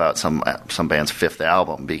I would about some band's fifth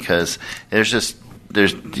album, because there's just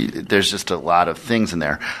there's just a lot of things in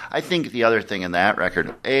there. I think the other thing in that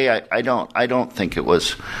record, I don't think it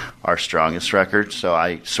was our strongest record, so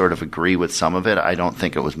I sort of agree with some of it. I don't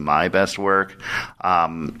think it was my best work.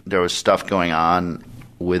 There was stuff going on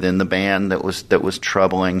within the band that was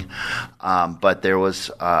troubling, but there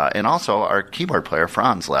was and also our keyboard player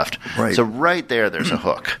Franz left. Right. So right there's a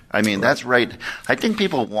hook. I mean, that's right. I think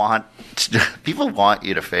people want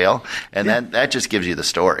you to fail, and that just gives you the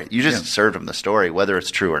story. You just served them the story, whether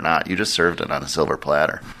it's true or not. You just served it on a silver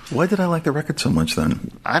platter. Why did I like the record so much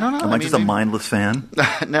then? I don't know. Am I just a mindless fan?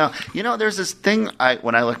 No. There's this thing,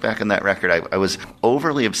 when I look back on that record, I was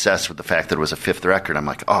overly obsessed with the fact that it was a fifth record. I'm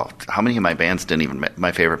like, oh, how many of my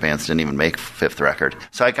favorite bands didn't even make fifth record?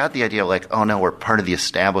 So I got the idea like, oh no, we're part of the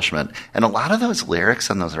establishment. And a lot of those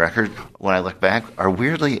lyrics on those records, when I look back, are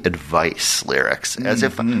weirdly advice lyrics, as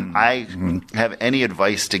if I have any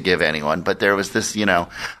advice to give anyone. But there was this,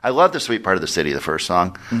 I love The Sweet Part of the City, the first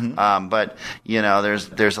song. But,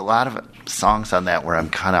 there's a lot of songs on that where I'm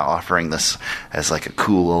kind of offering this as like a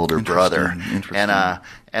cool older brother.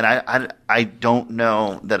 And I don't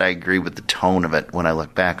know that I agree with the tone of it when I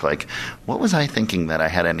look back. Like, what was I thinking that I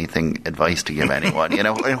had anything advice to give anyone? And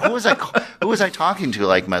who was I talking to?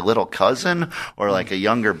 Like my little cousin or like a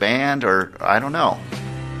younger band, or I don't know.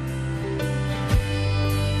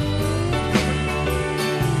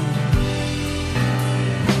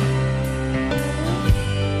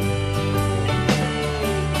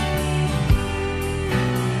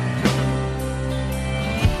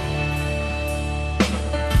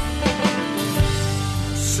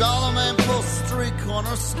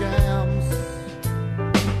 Scams.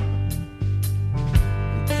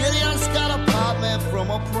 Gideon's got a apartment from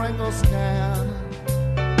a Pringles can.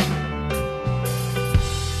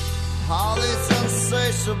 Holly's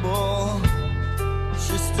insatiable.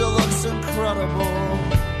 She still looks incredible,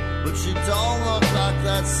 but she don't look like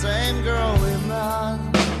that same girl we met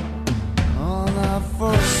on that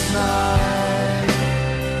first night.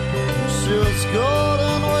 She was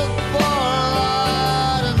golden with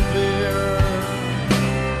firelight and beer.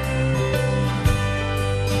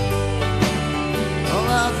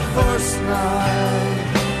 That first night,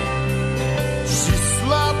 she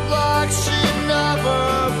slept like she'd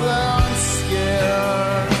never been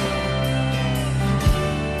scared.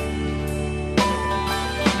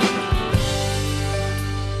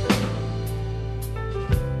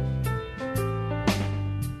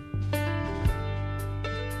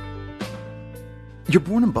 You're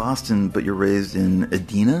born in Boston, but you're raised in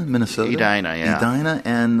Edina, Minnesota? Edina, yeah. Edina,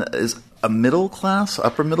 and is a middle class,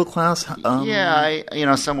 upper middle class?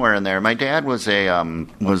 Somewhere in there. My dad was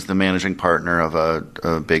was the managing partner of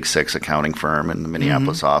a Big Six accounting firm in the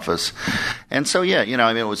Minneapolis office, and so it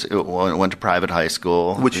went to private high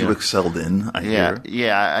school, which you excelled in. I hear.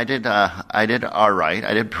 Yeah, I did all right.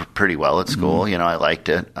 I did pretty well at school. I liked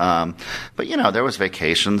it, but there was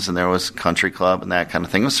vacations and there was country club and that kind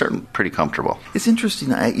of thing. It was certainly pretty comfortable. It's interesting.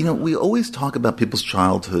 We always talk about people's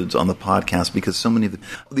childhoods on the podcast because so many of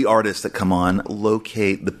the artists that come on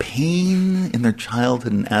locate the pain in their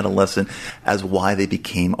childhood and adolescence as why they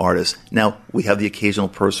became artists. Now, we have the occasional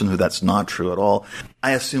person who that's not true at all.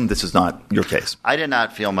 I assume this is not your case. I did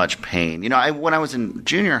not feel much pain. When I was in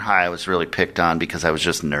junior high, I was really picked on because I was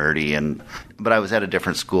just nerdy, but I was at a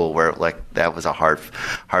different school where that was a hard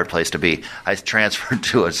place to be. I transferred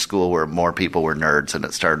to a school where more people were nerds, and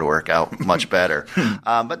it started to work out much better.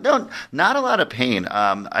 But no, not a lot of pain.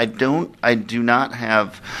 I do not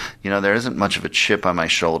have, there isn't much of a chip on my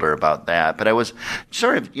shoulder about that. But I was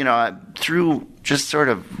sort of, through just sort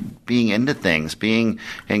of being into things, being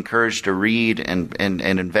encouraged to read and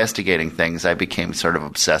investigating things, I became sort of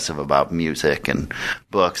obsessive about music and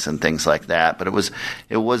books and things like that. But it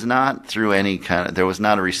was not through any there was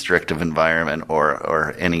not a restrictive environment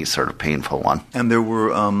or any sort of painful one. And there were,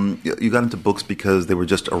 you got into books because they were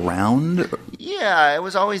just around? Yeah, I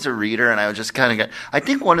was always a reader, and I was just kind of I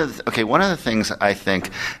think one of the things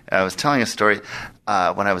I was telling a story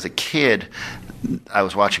when I was a kid. I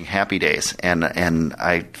was watching Happy Days, and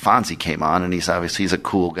Fonzie came on, and he's a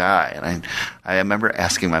cool guy, and I remember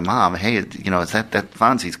asking my mom, hey, is that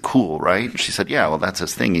Fonzie's cool, right? And she said, yeah, well, that's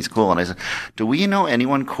his thing, he's cool. And I said, do we know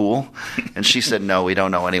anyone cool? And she said, no, we don't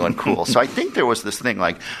know anyone cool. So I think there was this thing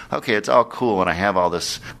like, okay, it's all cool, and I have all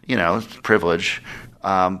this, privilege.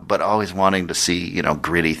 But always wanting to see,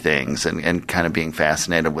 gritty things and kind of being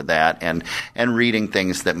fascinated with that and reading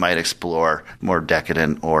things that might explore more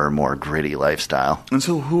decadent or more gritty lifestyle. And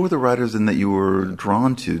so who were the writers then that you were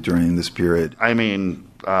drawn to during this period? I mean,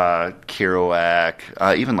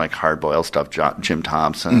 Kerouac, even like hard-boiled stuff, Jim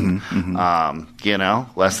Thompson.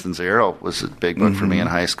 Less Than Zero was a big book for me in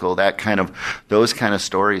high school. Those kind of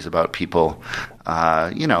stories about people,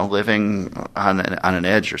 living on an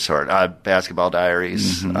edge or sort. Basketball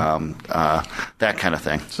Diaries, that kind of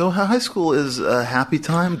thing. So high school is a happy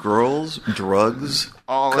time, girls, drugs,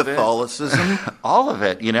 all Catholicism. All of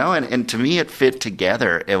it, and to me it fit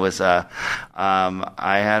together. It was, I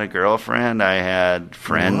had a girlfriend, I had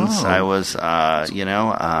friends, Wow. I was, I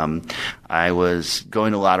was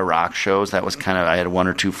going to a lot of rock shows. That was I had one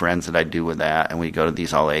or two friends that I'd do with that, and we'd go to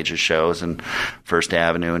these all ages shows in First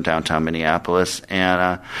Avenue in downtown Minneapolis.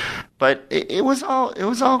 And but it was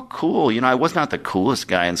all cool. I was not the coolest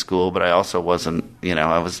guy in school, but I also wasn't.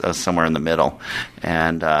 I was somewhere in the middle,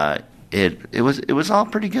 and it was all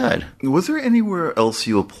pretty good. Was there anywhere else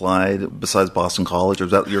you applied besides Boston College, or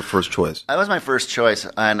was that your first choice? That was my first choice,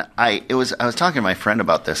 and I was talking to my friend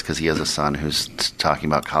about this because he has a son who's talking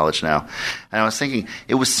about college now, and I was thinking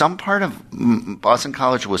it was some part of Boston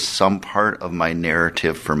College was some part of my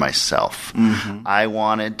narrative for myself. I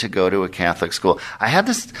wanted to go to a Catholic school. I had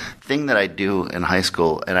this thing that I do in high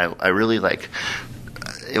school, and I really like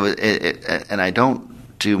it, and I don't.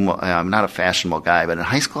 I'm not a fashionable guy, but in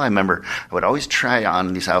high school I remember I would always try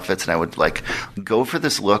on these outfits, and I would go for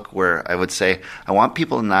this look where I would say, I want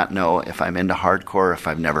people to not know if I'm into hardcore or if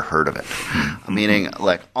I've never heard of it. Meaning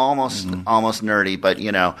almost nerdy, but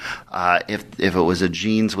if it was a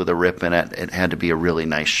jeans with a rip in it, it had to be a really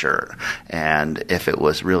nice shirt. And if it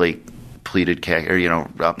was really pleated khaki or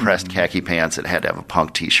pressed khaki pants, it had to have a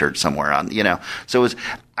punk t-shirt somewhere on, so it was,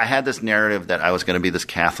 I had this narrative that I was going to be this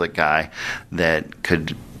Catholic guy that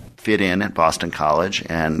could fit in at Boston College,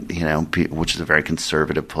 and which is a very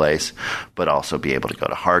conservative place, but also be able to go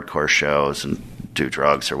to hardcore shows and do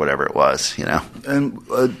drugs or whatever it was, And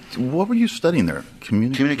what were you studying there?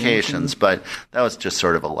 Communications, but that was just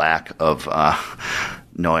sort of a lack of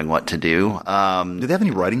knowing what to do. Did they have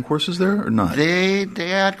any writing courses there or not? They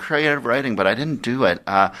had creative writing, but I didn't do it.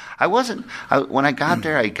 When I got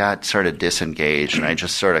there, I got sort of disengaged, and I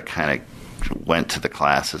just sort of kind of went to the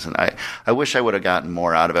classes, and I wish I would have gotten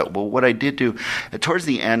more out of it. Well, what I did do, towards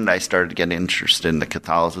the end, I started to get interested in the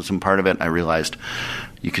Catholicism part of it, and I realized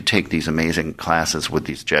you could take these amazing classes with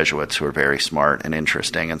these Jesuits who are very smart and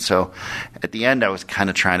interesting. And so at the end, I was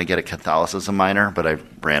kind of trying to get a Catholicism minor, but I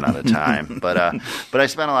ran out of time. But I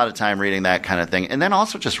spent a lot of time reading that kind of thing. And then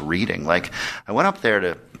also just reading. I went up there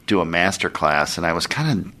to do a master class, and I was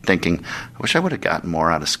kind of thinking, I wish I would have gotten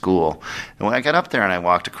more out of school. And when I got up there and I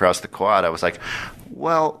walked across the quad, I was like,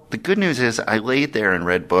 well, the good news is I laid there and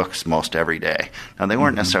read books most every day. Now, they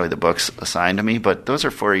weren't necessarily the books assigned to me, but those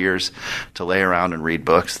are 4 years to lay around and read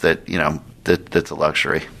books that, that's a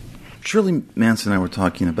luxury. Shirley Manson and I were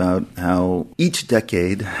talking about how each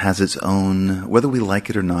decade has its own, whether we like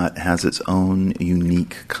it or not, has its own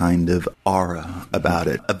unique kind of aura about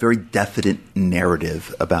it, a very definite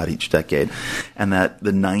narrative about each decade, and that the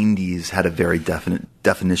 90s had a very definite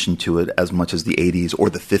definition to it as much as the 80s or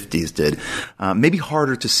the 50s did. Maybe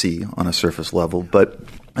harder to see on a surface level, but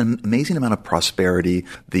an amazing amount of prosperity,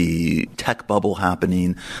 the tech bubble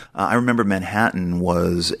happening. I remember Manhattan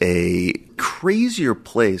was a crazier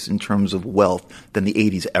place in terms of wealth than the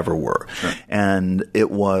 80s ever were. Sure. And I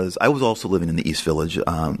was also living in the East Village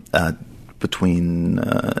between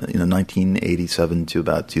 1987 to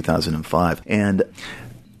about 2005. And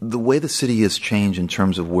the way the city has changed in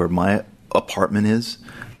terms of where my apartment is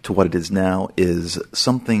to what it is now is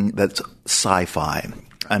something that's sci-fi.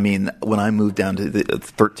 I mean, when I moved down to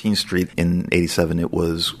 13th Street in 87, it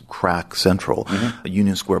was crack central. Mm-hmm.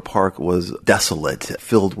 Union Square Park was desolate,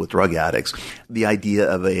 filled with drug addicts. The idea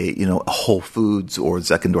of a Whole Foods or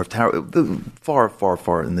Zeckendorf Tower, far, far,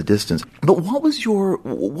 far in the distance. But what is your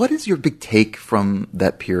big take from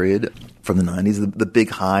that period? From the 90s, the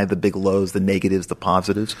big high, the big lows, the negatives, the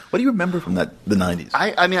positives. What do you remember from the 90s?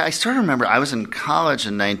 I sort of remember I was in college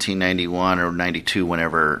in 1991 or 92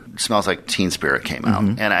 whenever Smells Like Teen Spirit came out.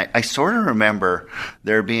 Mm-hmm. And I sort of remember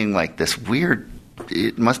there being like this weird,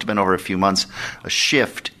 it must have been over a few months, a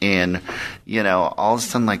shift in, all of a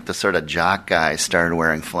sudden like the sort of jock guys started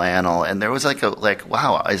wearing flannel. And there was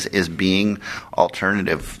wow, is being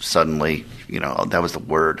alternative suddenly, that was the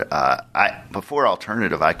word. Before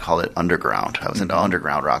alternative, I call it underground. I was into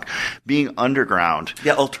underground rock. Being underground.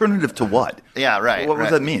 Yeah, alternative to what? Yeah, right. What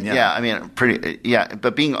does that mean? Yeah, I mean,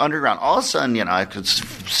 but being underground, all of a sudden, I could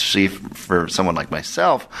see for someone like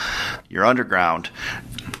myself, you're underground.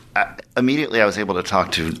 immediately I was able to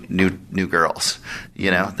talk to new girls,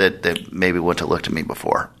 that maybe wouldn't have looked at me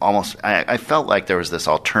before. Almost, I felt like there was this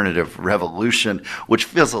alternative revolution, which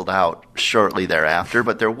fizzled out shortly thereafter.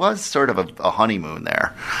 But there was sort of a honeymoon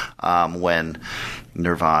there when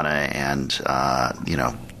Nirvana and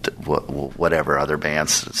whatever other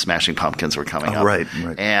bands, Smashing Pumpkins, were coming up. Right.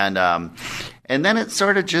 And then it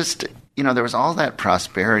sort of just, there was all that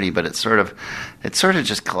prosperity, but it sort of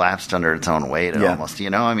just collapsed under its own weight almost. You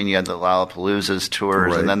had the Lollapalooza's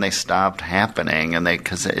tours, and then they stopped happening, and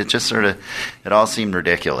because it just sort of, it all seemed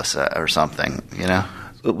ridiculous or something.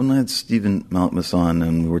 But when I had Stephen Malkmus on,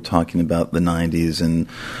 and we were talking about the 90s and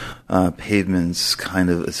Pavement's kind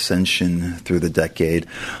of ascension through the decade,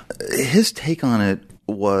 his take on it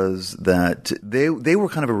was that they were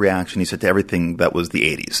kind of a reaction, he said, to everything that was the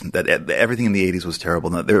 80s, that everything in the 80s was terrible.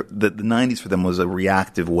 Now, the 90s for them was a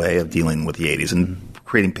reactive way of dealing with the 80s, and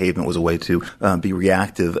creating Pavement was a way to be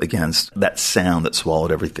reactive against that sound that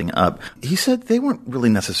swallowed everything up. He said they weren't really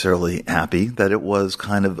necessarily happy, that it was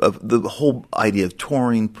kind of the whole idea of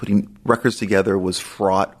touring, putting records together was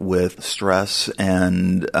fraught with stress,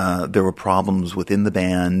 and there were problems within the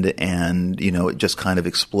band, and, it just kind of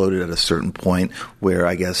exploded at a certain point where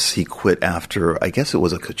I guess he quit after, I guess it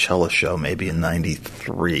was a Coachella show maybe in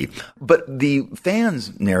 93. But the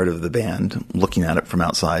fans' narrative of the band, looking at it from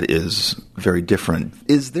outside, is very different.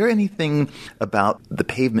 Is there anything about the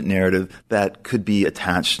Pavement narrative that could be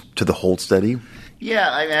attached to the Hold Steady?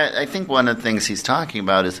 Yeah, I think one of the things he's talking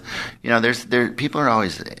about is, people are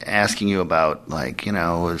always asking you about,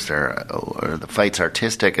 is there, are the fights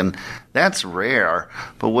artistic? And that's rare.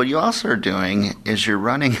 But what you also are doing is you're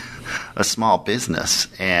running a small business.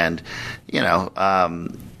 And,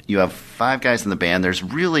 you have 5 guys in the band. There's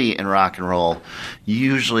really, in rock and roll,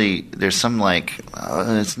 usually there's some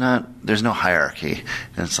there's no hierarchy.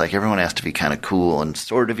 And it's like everyone has to be kind of cool and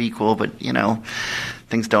sort of equal, but,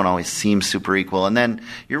 things don't always seem super equal. And then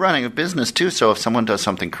you're running a business too, so if someone does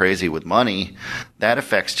something crazy with money, that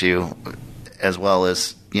affects you as well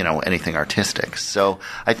as, anything artistic. So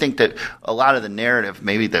I think that a lot of the narrative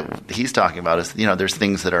maybe that he's talking about is, there's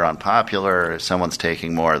things that are unpopular, if someone's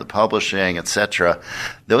taking more of the publishing, etc.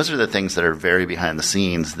 Those are the things that are very behind the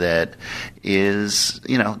scenes that is,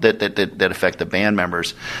 that affect the band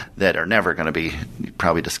members that are never going to be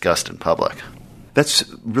probably discussed in public. That's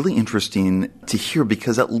really interesting to hear,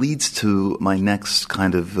 because that leads to my next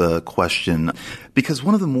kind of question. Because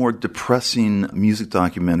one of the more depressing music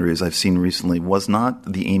documentaries I've seen recently was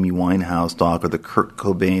not the Amy Winehouse doc or the Kurt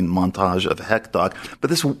Cobain Montage of Heck doc, but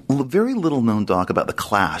this very little-known doc about The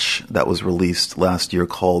Clash that was released last year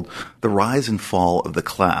called The Rise and Fall of The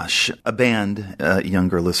Clash, a band,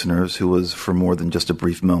 younger listeners, who was, for more than just a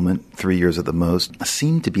brief moment, 3 years at the most,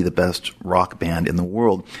 seemed to be the best rock band in the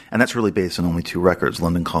world. And that's really based on only 2 records,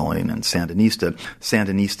 London Calling and Sandinista.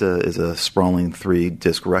 Sandinista is a sprawling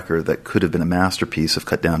 3-disc record that could have been a masterpiece if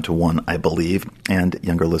cut down to 1, I believe. And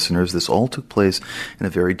younger listeners, this all took place in a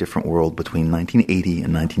very different world between 1980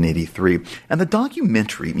 and 1983. And the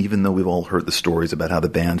documentary, even though we've all heard the stories about how the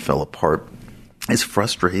band fell apart, is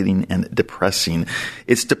frustrating and depressing.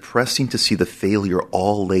 It's depressing to see the failure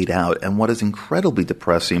all laid out. And what is incredibly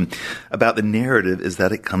depressing about the narrative is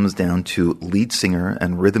that it comes down to lead singer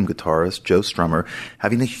and rhythm guitarist Joe Strummer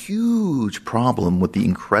having a huge problem with the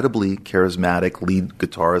incredibly charismatic lead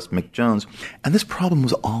guitarist Mick Jones. And this problem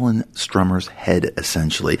was all in Strummer's head,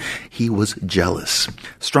 essentially. He was jealous.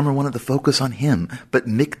 Strummer wanted to focus on him, but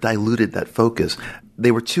Mick diluted that focus.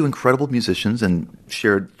 They were 2 incredible musicians and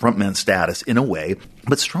shared frontman status in a way,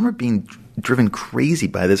 but Strummer being driven crazy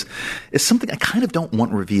by this is something I kind of don't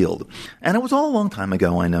want revealed. And it was all a long time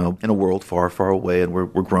ago, I know, in a world far, far away, and we're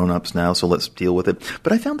grown-ups now, so let's deal with it.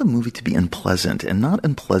 But I found the movie to be unpleasant, and not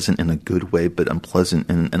unpleasant in a good way, but unpleasant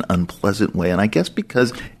in an unpleasant way. And I guess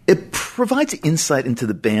because it provides insight into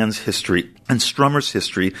the band's history and Strummer's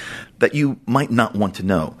history that you might not want to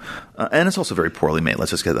know. And it's also very poorly made. Let's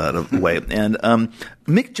just get that out of the way. And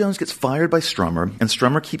Mick Jones gets fired by Strummer, and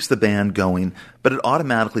Strummer keeps the band going, but it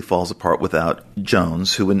automatically falls apart without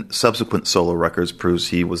Jones, who in subsequent solo records proves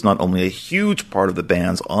he was not only a huge part of the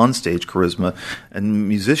band's onstage charisma and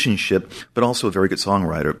musicianship, but also a very good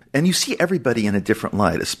songwriter. And you see everybody in a different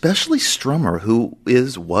light, especially Strummer, who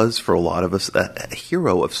was for a lot of us a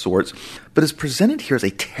hero of sorts, but is presented here as a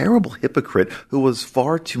terrible hypocrite who was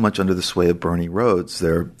far too much under the sway of Bernie Rhodes,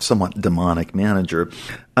 their somewhat demonic manager.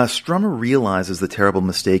 Strummer realizes the terrible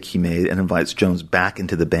mistake he made and invites Jones back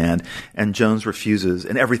into the band, and Jones refuses,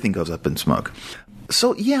 and everything goes up in smoke.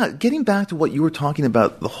 So, yeah, getting back to what you were talking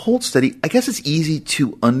about, the Holt study, I guess it's easy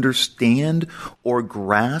to understand or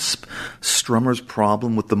grasp Strummer's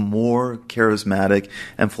problem with the more charismatic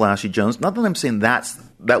and flashy Jones. Not that I'm saying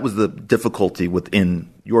that was the difficulty within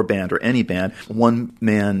your band or any band, one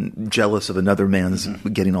man jealous of another man's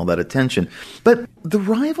getting all that attention. But the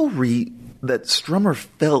rivalry that Strummer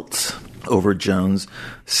felt over Jones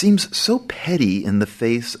seems so petty in the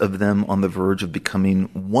face of them on the verge of becoming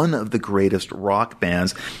one of the greatest rock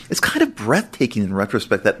bands. It's kind of breathtaking in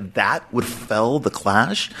retrospect that would fell the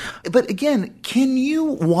Clash. But again, can you,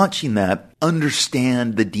 watching that,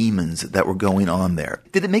 understand the demons that were going on there?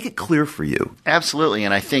 Did it make it clear for you? Absolutely.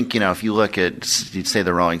 And I think, if you look at, you'd say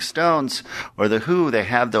the Rolling Stones or the Who, they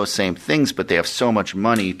have those same things, but they have so much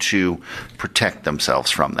money to protect themselves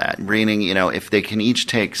from that. Meaning, if they can each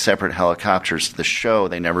take separate helicopters to the show,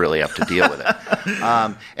 they never really have to deal with it.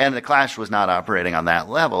 And the Clash was not operating on that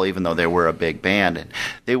level, even though they were a big band. And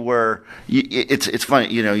they were, it's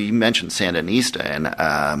funny, you mentioned Sandinista,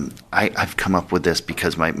 and I've come up with this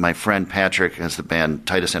because my friend Patrick has the band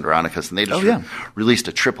Titus Andronicus, and they just released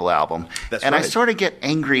a triple album. That's and right. I sort of get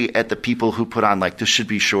angry at the people who put on, like, this should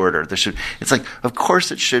be shorter. It's like, of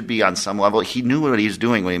course it should be on some level. He knew what he was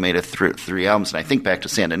doing when he made three albums. And I think back to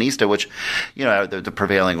Sandinista, which, the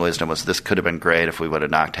prevailing wisdom was this could have been great if we would have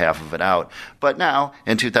knocked half of it out. But now,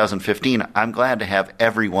 in 2015, I'm glad to have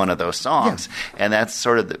every one of those songs. Yeah. And that's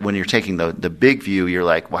sort of, when you're taking the big view, you're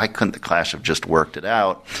like, why couldn't the Clash have just worked it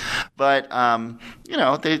out? But,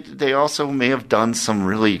 they also may have done some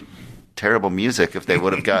really terrible music if they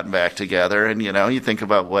would have gotten back together. And, you think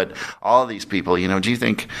about what all these people, do you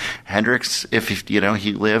think Hendrix, if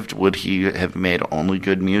he lived, would he have made only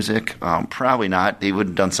good music? Probably not. He would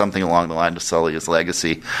have done something along the line to sully his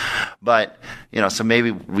legacy. But, so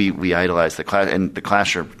maybe we idolize the Clash, and the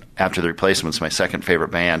Clash are, after the Replacements, my second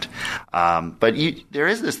favorite band. But there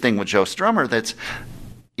is this thing with Joe Strummer that's,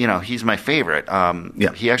 he's my favorite.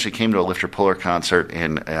 He actually came to a Lifter Puller concert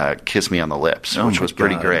and kissed me on the lips, which was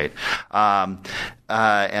pretty great. And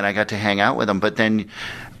I got to hang out with him. But then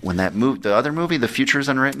when the other movie, The Future is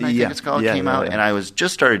Unwritten, I think it's called, came out, and I was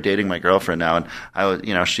just started dating my girlfriend now, and I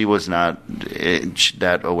was, she was not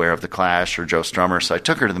that aware of the Clash or Joe Strummer, so I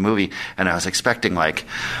took her to the movie, and I was expecting, like,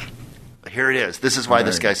 here it is. This is why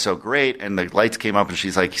this guy's so great. And the lights came up, and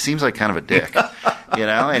she's like, he seems like kind of a dick,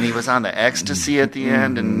 and he was on the ecstasy at the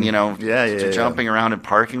end, and, jumping around in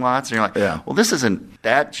parking lots. And you're like, well, this isn't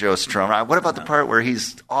that Joe Strummer. What about the part where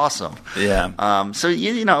he's awesome? Yeah.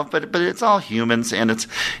 But it's all humans, and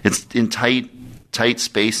it's in tight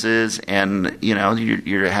spaces, and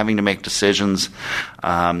you're having to make decisions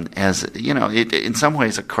as in some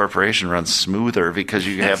ways a corporation runs smoother because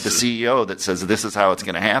you have the CEO that says this is how it's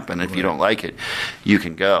going to happen. If you don't like it, you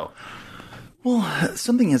can go. Well,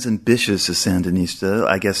 something as ambitious as Sandinista,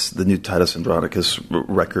 I guess the new Titus Andronicus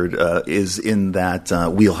record is in that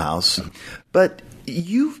wheelhouse. But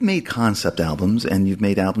you've made concept albums, and you've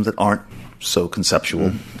made albums that aren't so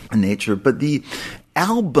conceptual in nature, but the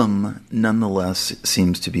album nonetheless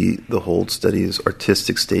seems to be the Holt Study's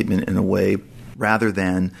artistic statement in a way, rather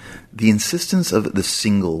than the insistence of the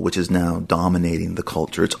single, which is now dominating the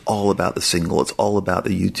culture. It's all about the single. It's all about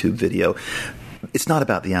the YouTube video. It's not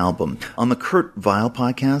about the album. On the Kurt Weill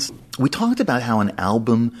podcast, we talked about how an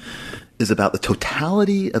album is about the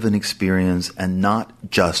totality of an experience and not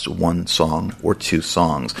just one song or two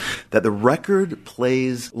songs. That the record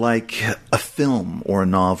plays like a film or a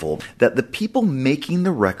novel. That the people making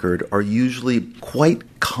the record are usually quite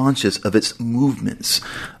conscious of its movements,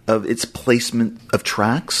 of its placement of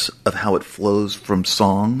tracks, of how it flows from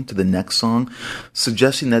song to the next song,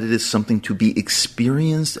 suggesting that it is something to be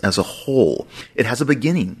experienced as a whole. It has a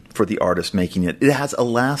beginning for the artist making it. It has a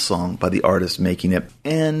last song by the artist making it.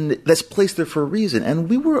 And that's placed there for a reason. And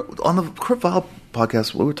we were on the Kurt Weill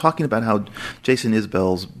podcast, we were talking about how Jason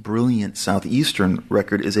Isbell's brilliant Southeastern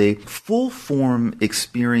record is a full-form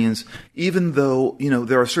experience, even though,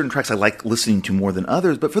 there are certain tracks I like listening to more than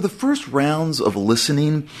others. But for the first rounds of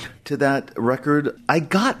listening to that record, I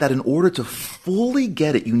got that in order to fully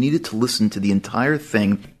get it, you needed to listen to the entire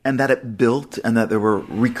thing, and that it built, and that there were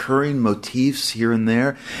recurring motifs here and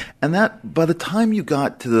there, and that by the time you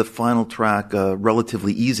got to the final track,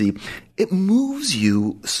 Relatively Easy, it moves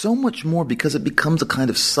you so much more because it becomes a kind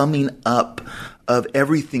of summing up of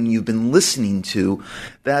everything you've been listening to.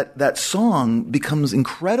 That song becomes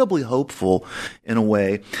incredibly hopeful in a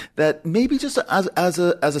way that maybe just as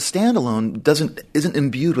a standalone isn't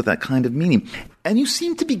imbued with that kind of meaning. And you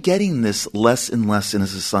seem to be getting this less and less in a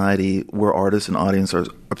society where artists and audience are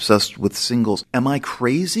obsessed with singles. Am I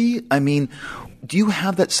crazy? I mean, do you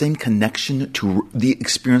have that same connection to the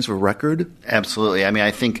experience of a record? Absolutely. I mean,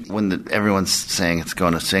 I think when everyone's saying it's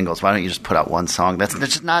going to singles, why don't you just put out one song? That's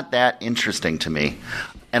just not that interesting to me.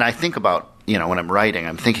 And I think about, when I'm writing,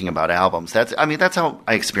 I'm thinking about albums. That's how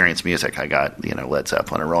I experience music. I got, Led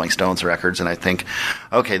Zeppelin or Rolling Stones records, and I think,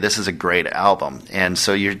 okay, this is a great album. And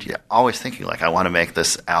so you're always thinking, like, I want to make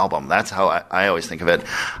this album. That's how I always think of it.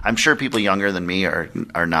 I'm sure people younger than me are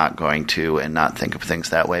not going to and not think of things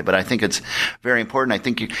that way, but I think it's very important. I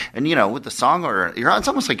think with the song order, it's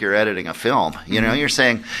almost like you're editing a film. You're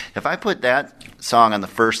saying, if I put that song on the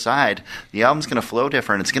first side, the album's going to flow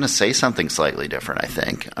different. It's going to say something slightly different, I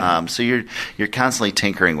think. So you're constantly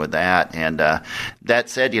tinkering with that. And that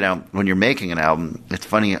said, when you're making an album, it's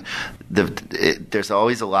funny. There's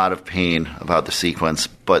always a lot of pain about the sequence,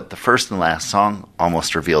 but the first and last song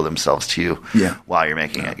almost reveal themselves to you while you're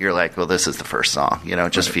making it. You're like, well, this is the first song.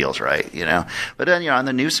 It just feels right. But then, on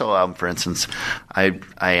the new solo album, for instance, I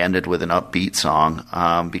ended with an upbeat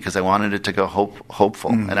song because I wanted it to go hopeful.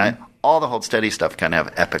 And all the Hold Steady stuff kind of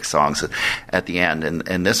have epic songs at the end,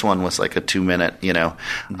 and this one was like a 2-minute,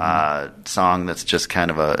 song that's just kind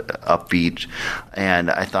of a upbeat. And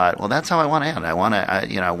I thought, well, that's how I want to end. I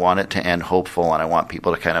want it to end hopeful, and I want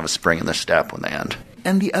people to kind of have a spring in their step when they end.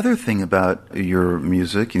 And the other thing about your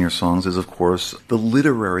music and your songs is, of course, the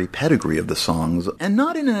literary pedigree of the songs, and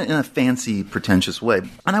not in a fancy, pretentious way.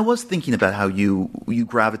 And I was thinking about how you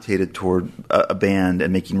gravitated toward a band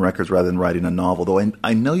and making records rather than writing a novel, though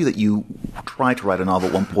I know that you tried to write a novel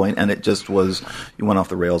at one point, and it just was, you went off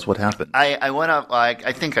the rails. What happened? I went off,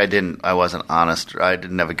 I think I wasn't honest. I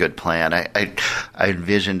didn't have a good plan. I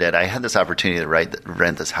envisioned it. I had this opportunity to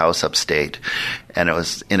rent this house upstate, and it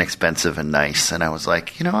was inexpensive and nice, and I was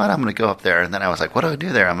like, you know what, I'm going to go up there. And then I was like, what do I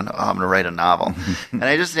do there? I'm going to write a novel. And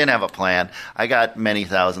I just didn't have a plan. I got many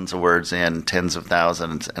thousands of words in, tens of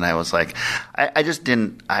thousands, and I was like, I just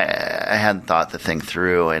didn't, I hadn't thought the thing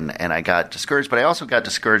through, and I got discouraged. But I also got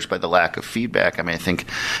discouraged by the lack of feedback. I mean, I think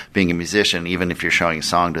being a musician, even if you're showing a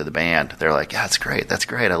song to the band, they're like, yeah, that's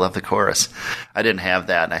great, I love the chorus. I didn't have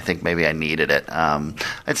that, and I think maybe I needed it.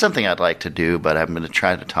 It's something I'd like to do, but I'm going to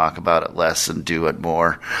try to talk about it less and do it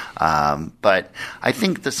more. But I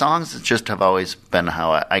think the songs just have always been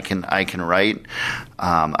how I can write.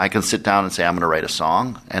 I can sit down and say I'm going to write a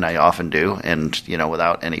song, and I often do, and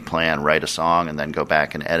without any plan, write a song and then go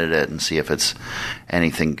back and edit it and see if it's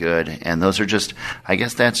anything good. And those are just, I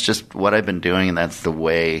guess that's just what I've been doing, and that's the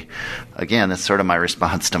way. Again, that's sort of my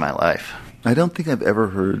response to my life. I don't think I've ever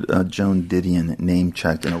heard Joan Didion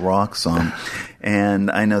name-checked in a rock song. And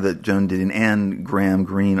I know that Joan Didion and Graham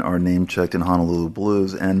Greene are name-checked in Honolulu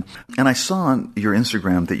Blues. And I saw on your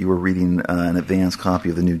Instagram that you were reading an advanced copy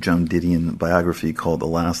of the new Joan Didion biography called The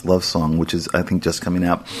Last Love Song, which is, I think, just coming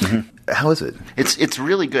out. Mm-hmm. How is it? It's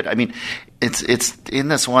really good. I mean, it's in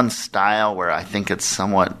this one style where I think it's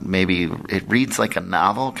somewhat, maybe it reads like a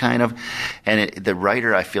novel kind of. And the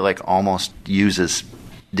writer, I feel like, almost uses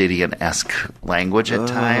Didion-esque language at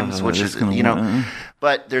times, which is,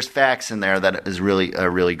 but there's facts in there that is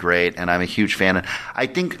really great, and I'm a huge fan. And I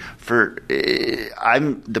think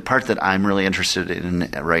I'm the part that I'm really interested in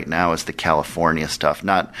right now is the California stuff.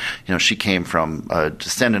 Not, she came from a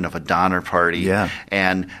descendant of a Donner Party,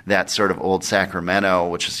 and that sort of old Sacramento,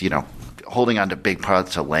 which is, holding on to big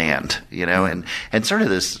parts of land, and sort of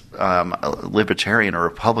this libertarian or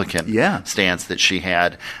Republican stance that she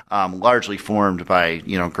had, largely formed by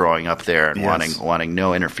growing up there and wanting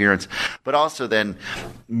no interference, but also then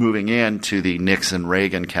moving into the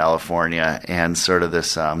Nixon-Reagan California and sort of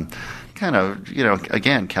this kind of,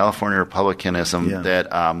 again, California Republicanism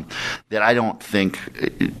that I don't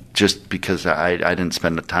think, just because I didn't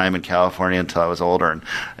spend the time in California until I was older, and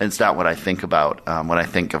it's not what I think about. When I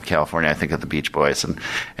think of California, I think of the Beach Boys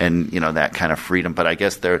and that kind of freedom. But I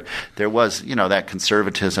guess there was, that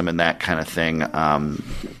conservatism and that kind of thing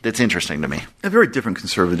that's interesting to me. A very different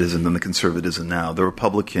conservatism than the conservatism now. The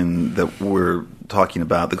Republican that we're talking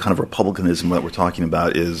about, the kind of republicanism that we're talking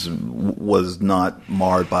about was not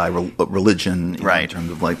marred by religion in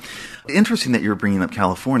terms of Interesting that you're bringing up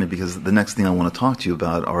California, because the next thing I want to talk to you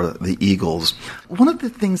about are the Eagles. One of the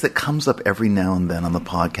things that comes up every now and then on the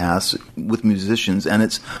podcast with musicians,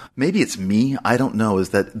 and maybe it's me, I don't know, is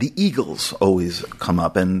that the Eagles always come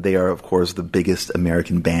up, and they are, of course, the biggest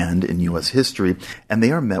American band in U.S. history, and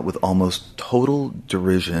they are met with almost total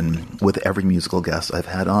derision with every musical guest I've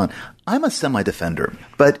had on. I'm a semi-defender,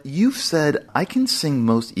 but you've said I can sing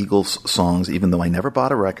most Eagles songs even though I never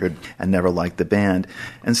bought a record and never liked the band.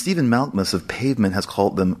 And Stephen Malkmus of Pavement has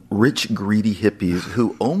called them rich, greedy hippies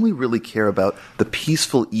who only really care about the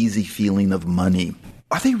peaceful, easy feeling of money.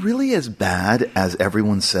 Are they really as bad as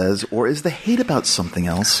everyone says, or is the hate about something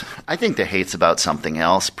else? I think the hate's about something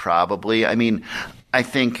else, probably. I mean, I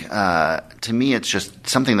think to me it's just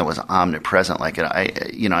something that was omnipresent. Like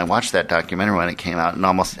I watched that documentary when it came out, and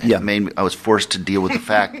almost made me, I was forced to deal with the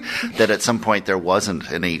fact that at some point there wasn't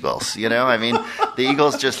an Eagles. I mean, the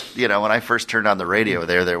Eagles just when I first turned on the radio,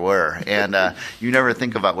 there were, and you never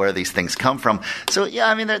think about where these things come from. So yeah,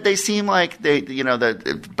 I mean, they seem like they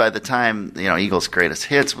by the time Eagles' Greatest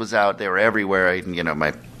Hits was out, they were everywhere.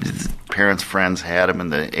 My parents' friends had them in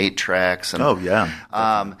the 8 tracks. And,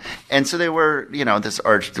 and so they were,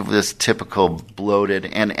 this typical bloated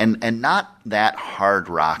and not that hard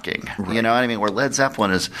rocking. Right. You know what I mean? Where Led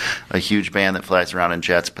Zeppelin is a huge band that flies around in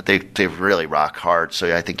jets, but they really rock hard.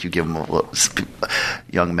 So I think you give them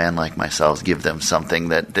young men like myself, give them something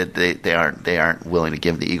that they aren't willing to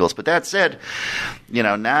give the Eagles. But that said,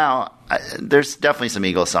 now there's definitely some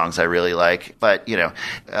Eagles songs I really like. But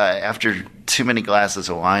after too many glasses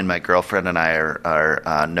of wine, my girlfriend and I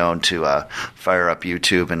are known to fire up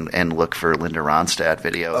YouTube and look for Linda Ronstadt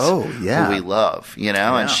videos. Oh, yeah. Who we love,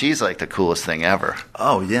 and she's like the coolest thing ever.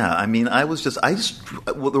 Oh, yeah. I mean, there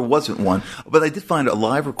wasn't one, but I did find a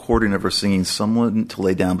live recording of her singing Someone to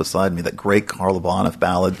Lay Down Beside Me, that great Karl Ivanov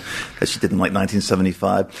ballad that she did in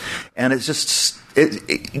 1975. And it's just...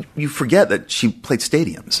 you forget that she played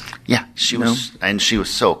stadiums. Yeah, she was, and she was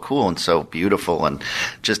so cool and so beautiful, and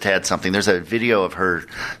just had something. There's a video of her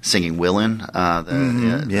singing "Willin',"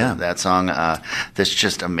 that song. That's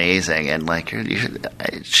just amazing, and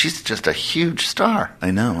she's just a huge star.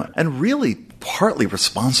 I know, and really partly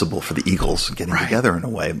responsible for the Eagles getting together in a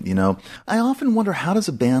way. I often wonder, how does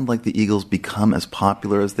a band like the Eagles become as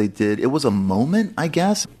popular as they did? It was a moment, I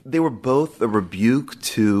guess. They were both a rebuke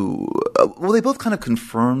to, they both kind of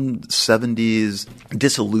confirmed 70s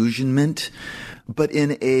disillusionment, but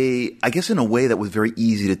in a way that was very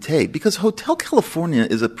easy to take, because Hotel California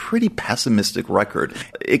is a pretty pessimistic record.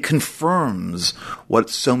 It confirms what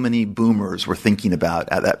so many boomers were thinking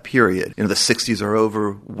about at that period. The 60s are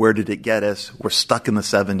over. Where did it get us? We're stuck in the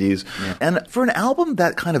 70s. Yeah. And for an album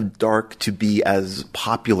that kind of dark to be as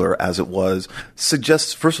popular as it was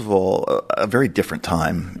suggests, first of all, a very different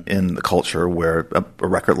time in the culture where a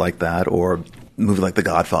record like that, or movie like The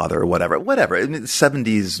Godfather or whatever. I mean,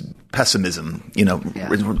 70s pessimism,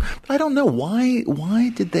 But I don't know. Why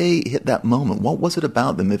did they hit that moment? What was it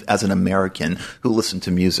about them as an American who listened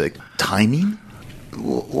to music? Timing?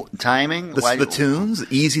 Timing? The tunes?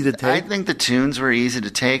 Easy to take? I think the tunes were easy to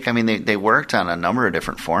take. I mean, they worked on a number of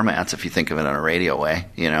different formats, if you think of it in a radio way.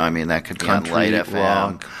 That could be country, on Light FM.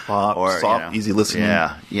 Rock, pop, or soft, easy listening.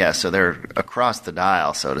 Yeah. So they're across the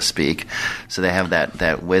dial, so to speak. So they have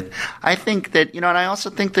that width. I think that, and I also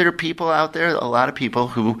think there are people out there, a lot of people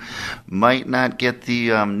who might not get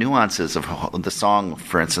the nuances of the song,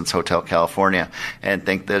 for instance, Hotel California, and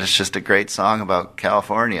think that it's just a great song about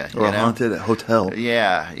California. Or a haunted hotel.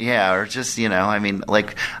 Yeah, or just,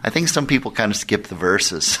 I think some people kind of skip the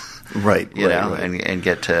verses. Right. And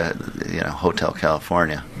get to, Hotel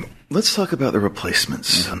California. Let's talk about the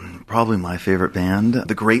Replacements. Probably my favorite band,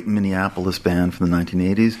 the great Minneapolis band from the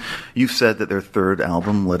 1980s. You've said that their third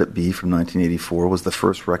album, Let It Be, from 1984, was the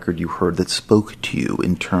first record you heard that spoke to you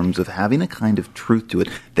in terms of having a kind of truth to it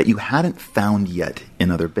that you hadn't found yet in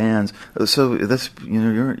other bands. So that's,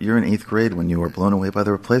 you're in 8th grade when you were blown away by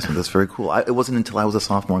the Replacements. That's very cool. It wasn't until I was a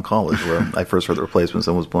sophomore in college where I first heard the Replacements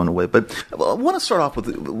and was blown away. But I want to start off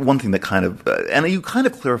with one thing that kind of, and you kind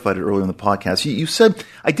of clarified it earlier in the podcast. You said,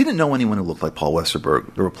 I didn't know anyone who looked like Paul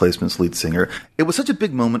Westerberg, the Replacements lead singer. It was such a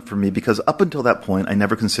big moment for me because up until that point, I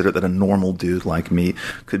never considered that a normal dude like me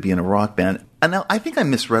could be in a rock band. And now I think I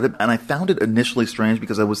misread it, and I found it initially strange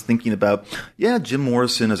because I was thinking about, Jim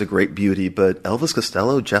Morrison is a great beauty, but Elvis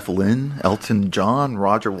Costello, Jeff Lynne, Elton John,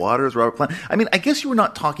 Roger Waters, Robert Plant. I mean, I guess you were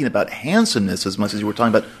not talking about handsomeness as much as you were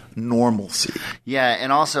talking about normalcy. Yeah,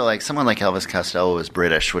 and also someone like Elvis Costello was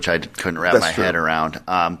British, which I couldn't wrap my head around.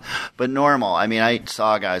 But normal. I mean, I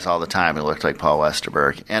saw guys all the time who looked like Paul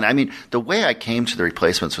Westerberg. And I mean, the way I came to the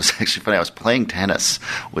Replacements was actually funny. I was playing tennis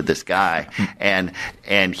with this guy, and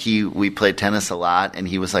we played tennis a lot, and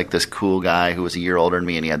he was like this cool guy who was a year older than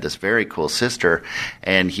me, and he had this very cool sister,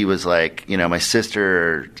 and he was like, my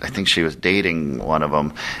sister, I think she was dating one of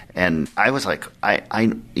them, and I was like,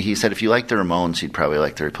 he said, if you like the Ramones, you'd probably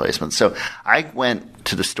like the Replacements. So I went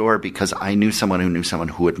to the store because I knew someone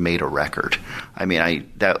who had made a record. I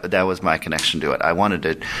mean, that was my connection to it. I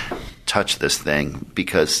wanted touch this thing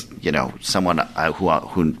because, someone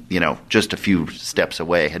who just a few steps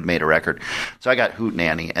away had made a record. So I got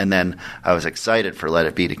Hootenanny, and then I was excited for Let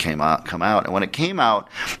It Be to come out. And when it came out,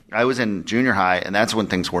 I was in junior high, and that's when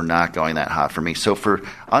things were not going that hot for me. So for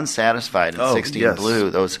Unsatisfied and 16 Blue,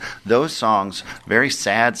 those songs, very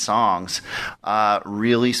sad songs,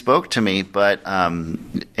 really spoke to me. But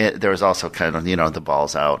there was also kind of, the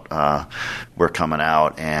Balls Out were coming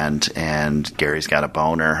out, and Gary's Got a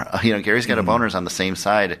Boner. Gary's Got a Boner is on the same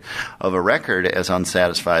side of a record as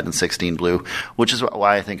Unsatisfied and 16 Blue, which is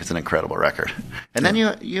why I think it's an incredible record. And then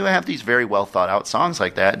you have these very well thought out songs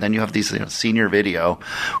like that, and then you have these Senior Video,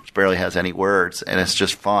 which barely has any words, and it's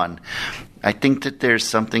just fun. I think that there's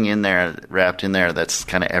something in there, wrapped in there, that's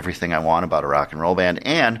kind of everything I want about a rock and roll band.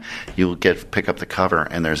 And you'll pick up the cover,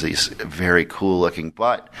 and there's these very cool looking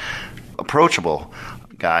but approachable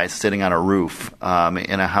guys sitting on a roof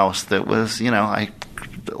in a house that was,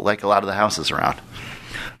 like a lot of the houses around.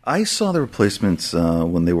 I saw the Replacements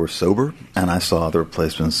when they were sober, and I saw the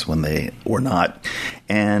Replacements when they were not.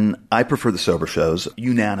 And I prefer the sober shows.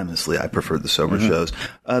 Unanimously, I preferred the sober shows.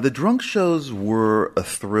 The drunk shows were a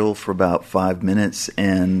thrill for about 5 minutes,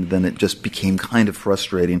 and then it just became kind of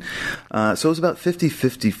frustrating. So it was about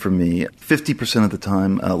 50-50 for me. 50% of the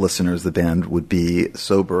time, listeners, the band would be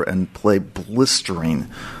sober and play blistering,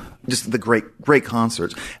 just the great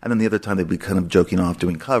concerts. And then the other time they'd be kind of joking off,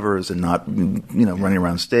 doing covers and not, running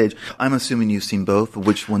around stage. I'm assuming you've seen both.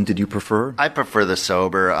 Which one did you prefer? I prefer the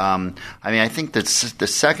sober. I think that the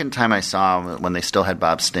second time I saw them, when they still had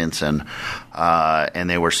Bob Stinson, and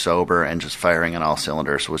they were sober and just firing on all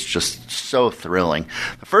cylinders, was just so thrilling.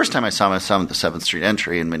 The first time I saw them at the 7th Street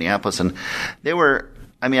Entry in Minneapolis, and they were,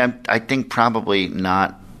 I think probably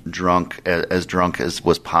not drunk as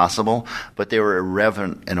was possible, but they were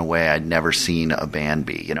irreverent in a way I'd never seen a band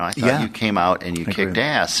be. I thought you came out and you kicked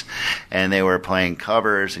ass, and they were playing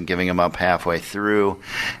covers and giving them up halfway through,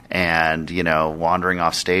 and wandering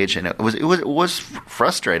off stage, and it was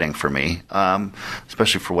frustrating for me,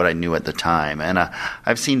 especially for what I knew at the time. And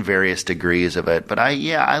I've seen various degrees of it, but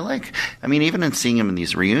I like. Even in seeing them in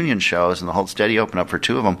these reunion shows, and the Hold Steady open up for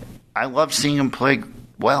two of them, I love seeing them play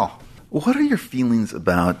well. What are your feelings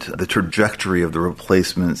about the trajectory of the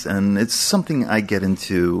Replacements? And it's something I get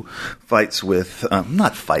into fights with,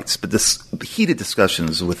 not fights, but heated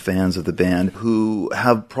discussions with fans of the band who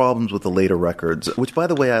have problems with the later records, which, by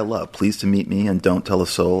the way, I love. Pleased to Meet Me and Don't Tell a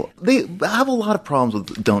Soul. They have a lot of problems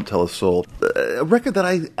with Don't Tell a Soul, a record that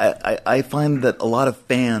I find that a lot of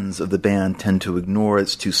fans of the band tend to ignore.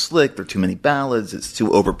 It's too slick, there are too many ballads, it's too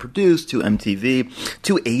overproduced, too MTV,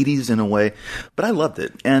 too 80s in a way. But I loved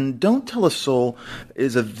it. And Don't Tell a Soul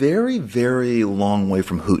is a very, very long way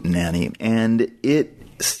from Hootenanny, and it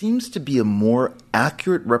seems to be a more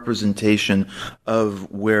accurate representation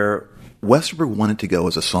of where Westerberg wanted to go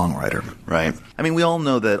as a songwriter. Right. We all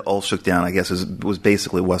know that All Shook Down, I guess, was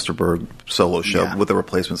basically a Westerberg solo show with the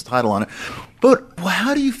Replacements title on it. But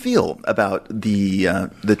how do you feel about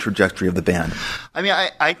the trajectory of the band?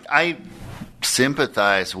 I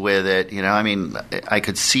sympathize with it. I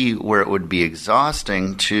could see where it would be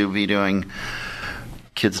exhausting to be doing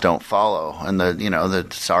Kids Don't Follow and the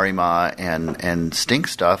Sorry Ma and Stink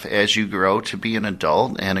stuff as you grow to be an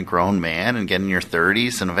adult and a grown man and get in your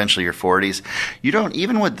 30s and eventually your 40s. You don't,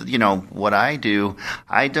 even with what I do,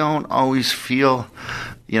 I don't always feel,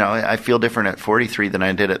 I feel different at 43 than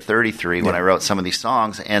I did at 33 when I wrote some of these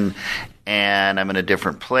songs, and I'm in a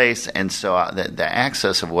different place, and so the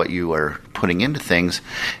access of what you are putting into things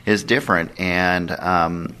is different. And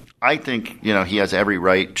I think he has every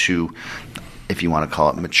right to, if you want to call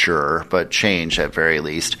it mature, but change at very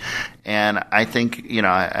least. And I think,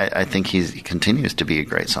 I think he continues to be a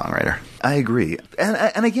great songwriter. I agree.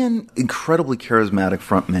 And again, incredibly charismatic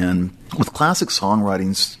frontman with classic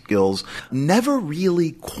songwriting skills, never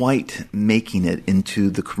really quite making it into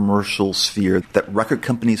the commercial sphere that record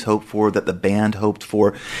companies hoped for, that the band hoped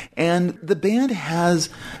for. And the band has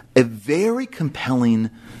a very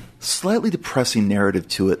compelling, slightly depressing narrative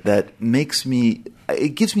to it that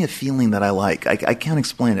it gives me a feeling that I like. I can't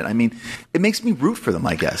explain it. It makes me root for them,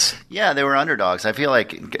 I guess. Yeah, they were underdogs. I feel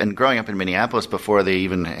like, and growing up in Minneapolis before they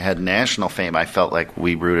even had national fame, I felt like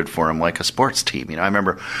we rooted for them like a sports team. I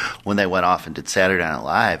remember when they went off and did Saturday Night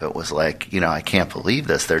Live, it was like, I can't believe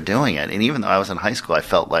this. They're doing it. And even though I was in high school, I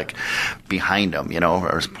felt like behind them,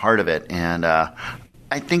 or as part of it. And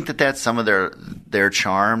I think that that's some of their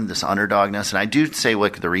charm, this underdogness. And I do say,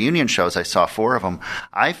 like the reunion shows, I saw 4 of them.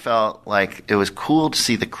 I felt like it was cool to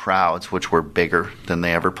see the crowds, which were bigger than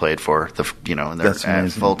they ever played for, in their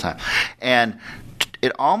full time. And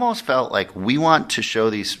it almost felt like we want to show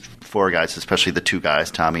these four guys, especially the two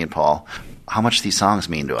guys, Tommy and Paul, how much these songs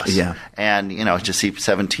mean to us. Yeah. And, to see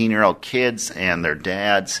 17-year-old kids and their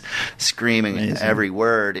dads screaming every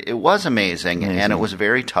word, it was amazing, and it was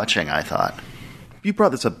very touching, I thought. You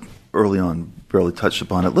brought this up early on, barely touched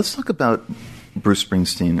upon it. Let's talk about Bruce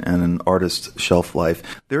Springsteen and an artist's shelf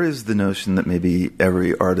life. There is the notion that maybe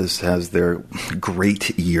every artist has their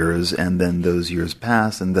great years and then those years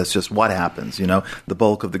pass, and that's just what happens. The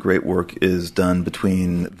bulk of the great work is done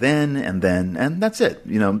between then, and that's it.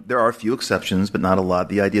 There are a few exceptions, but not a lot.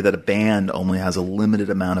 The idea that a band only has a limited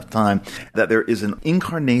amount of time, that there is an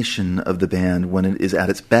incarnation of the band when it is at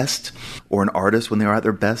its best, or an artist when they are at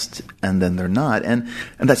their best, and then they're not. And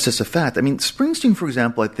that's just a fact. I mean, Springsteen, for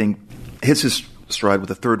example, I think hits his stride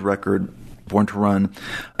with a third record, Born to Run,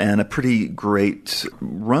 and a pretty great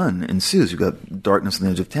run ensues. You've got Darkness on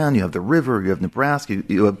the Edge of Town, you have The River, you have Nebraska,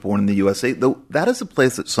 you have Born in the USA. Though that is a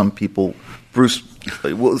place that some people, Bruce,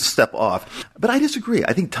 will step off. But I disagree.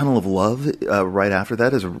 I think Tunnel of Love right after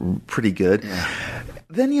that is pretty good. Yeah.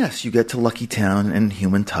 Then, yes, you get to Lucky Town and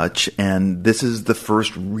Human Touch, and this is the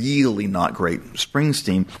first really not great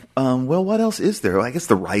Springsteen. Well, what else is there? I guess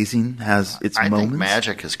The Rising has its moments. I think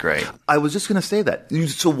Magic is great. I was just going to say that.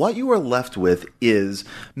 So what you are left with is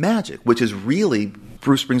Magic, which is really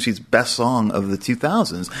Bruce Springsteen's best song of the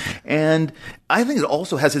 2000s. And I think it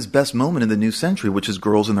also has his best moment in the new century, which is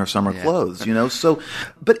Girls in Their Summer Clothes, So,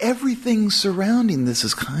 but everything surrounding this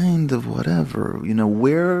is kind of whatever,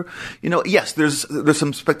 yes, there's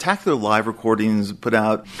some spectacular live recordings put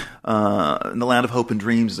out. In the Land of Hope and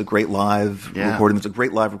Dreams is a great live recording. There's a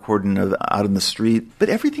great live recording of Out in the Street. But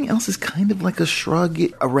everything else is kind of like a shrug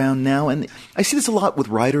around now. And I see this a lot with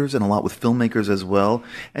writers and a lot with filmmakers as well.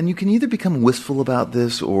 And you can either become wistful about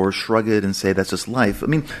this or shrug it and say that's just life. I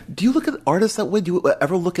mean, do you look at artists that way? Do you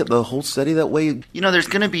ever look at the Hold Steady that way? There's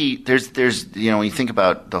going to be, when you think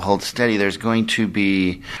about the Hold Steady, there's going to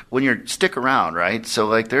be, when you stick around, right?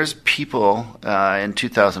 So, there's people in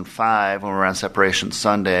 2005 when we were on Separation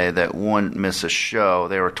Sunday that wouldn't miss a show.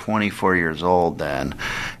 They were 24 years old then,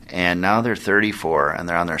 and now they're 34 and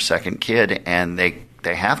they're on their second kid, and they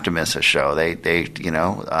have to miss a show. Their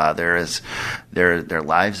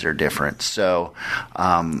lives are different. So,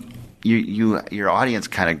 your audience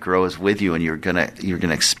kind of grows with you, and you're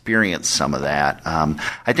gonna experience some of that.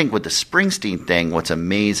 I think with the Springsteen thing, what's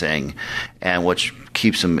amazing and which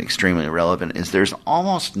keeps him extremely relevant is there's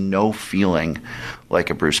almost no feeling like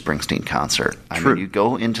a Bruce Springsteen concert. I mean, you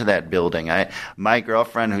go into that building. My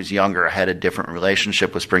girlfriend, who's younger, had a different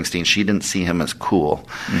relationship with Springsteen. She didn't see him as cool,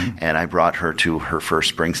 and I brought her to her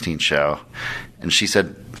first Springsteen show, and she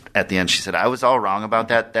said, at the end, she said, I was all wrong about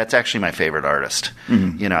that. That's actually my favorite artist.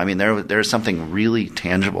 There's something really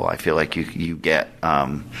tangible I feel like you get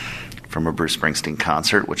from a Bruce Springsteen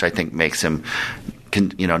concert, which I think makes him,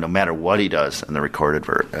 no matter what he does in the recorded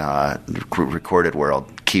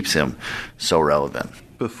world, keeps him so relevant.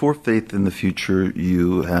 Before Faith in the Future,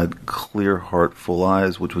 you had Clear Heart, Full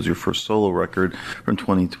Eyes, which was your first solo record from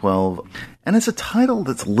 2012. And it's a title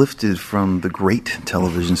that's lifted from the great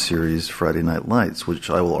television series Friday Night Lights,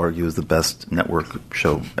 which I will argue is the best network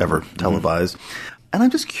show ever televised. And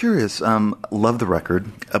I'm just curious, love the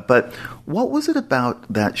record, but what was it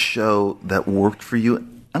about that show that worked for you?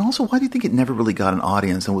 And also, why do you think it never really got an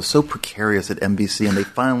audience and was so precarious at NBC, and they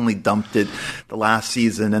finally dumped it the last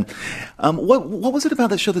season? And what was it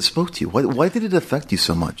about that show that spoke to you? Why did it affect you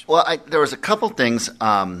so much? Well, there was a couple things.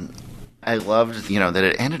 I loved, that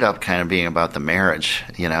it ended up kind of being about the marriage,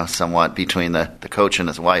 somewhat between the coach and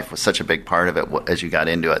his wife was such a big part of it as you got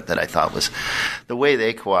into it that I thought was the way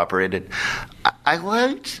they cooperated. I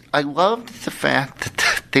loved the fact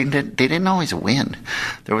that they didn't always win.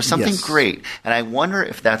 There was something great, and I wonder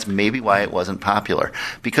if that's maybe why it wasn't popular.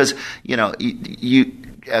 Because you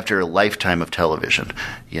after a lifetime of television,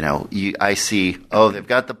 I see, they've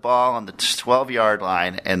got the ball on the 12-yard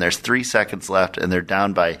line, and there's 3 seconds left, and they're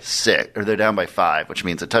down by 6, or they're down by 5, which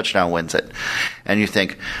means a touchdown wins it. And you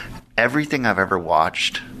think, everything I've ever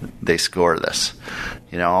watched, they score this.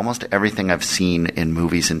 Almost everything I've seen in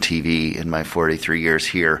movies and TV in my 43 years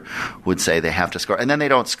here would say they have to score. And then they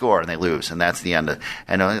don't score and they lose, and that's the end of it.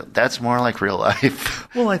 And that's more like real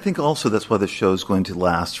life. Well, I think also that's why the show's going to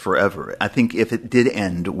last forever. I think if it did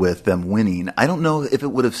end with them winning, I don't know if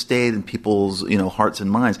it would have stayed in people's, hearts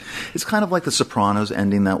and minds. It's kind of like The Sopranos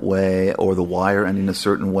ending that way, or The Wire ending a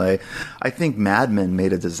certain way. I think Mad Men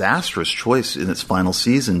made a disastrous choice in its final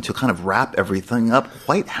season to kind of wrap everything up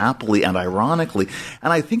quite happily and ironically.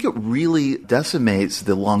 And I think it really decimates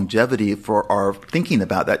the longevity for our thinking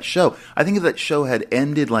about that show. I think if that show had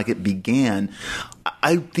ended like it began,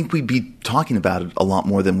 I think we'd be talking about it a lot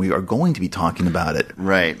more than we are going to be talking about it.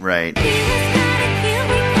 Right, right.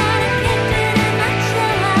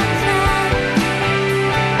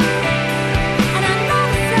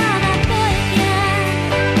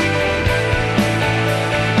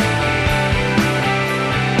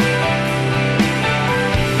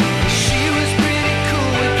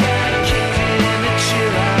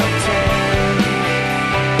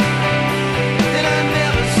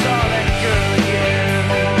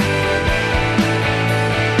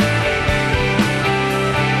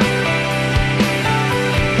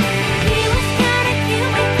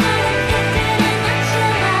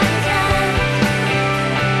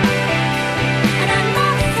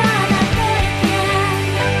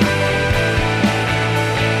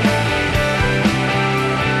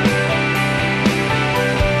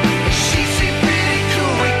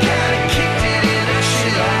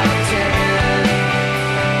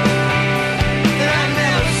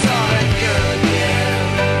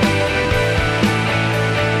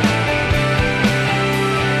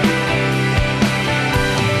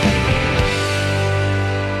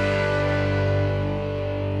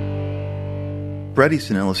 Bret,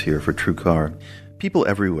 Easton, Ellis here for True Car. People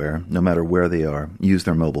everywhere, no matter where they are, use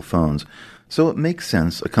their mobile phones. So it makes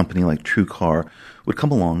sense a company like True Car would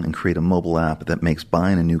come along and create a mobile app that makes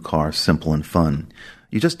buying a new car simple and fun.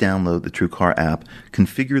 You just download the True Car app,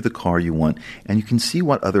 configure the car you want, and you can see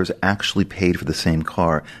what others actually paid for the same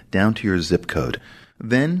car down to your zip code.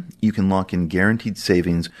 Then you can lock in guaranteed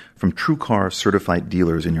savings from True Car certified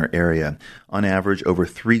dealers in your area, on average over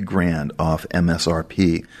 $3,000 off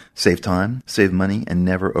MSRP. Save time, save money, and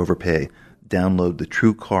never overpay. Download the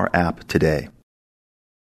True Car app today.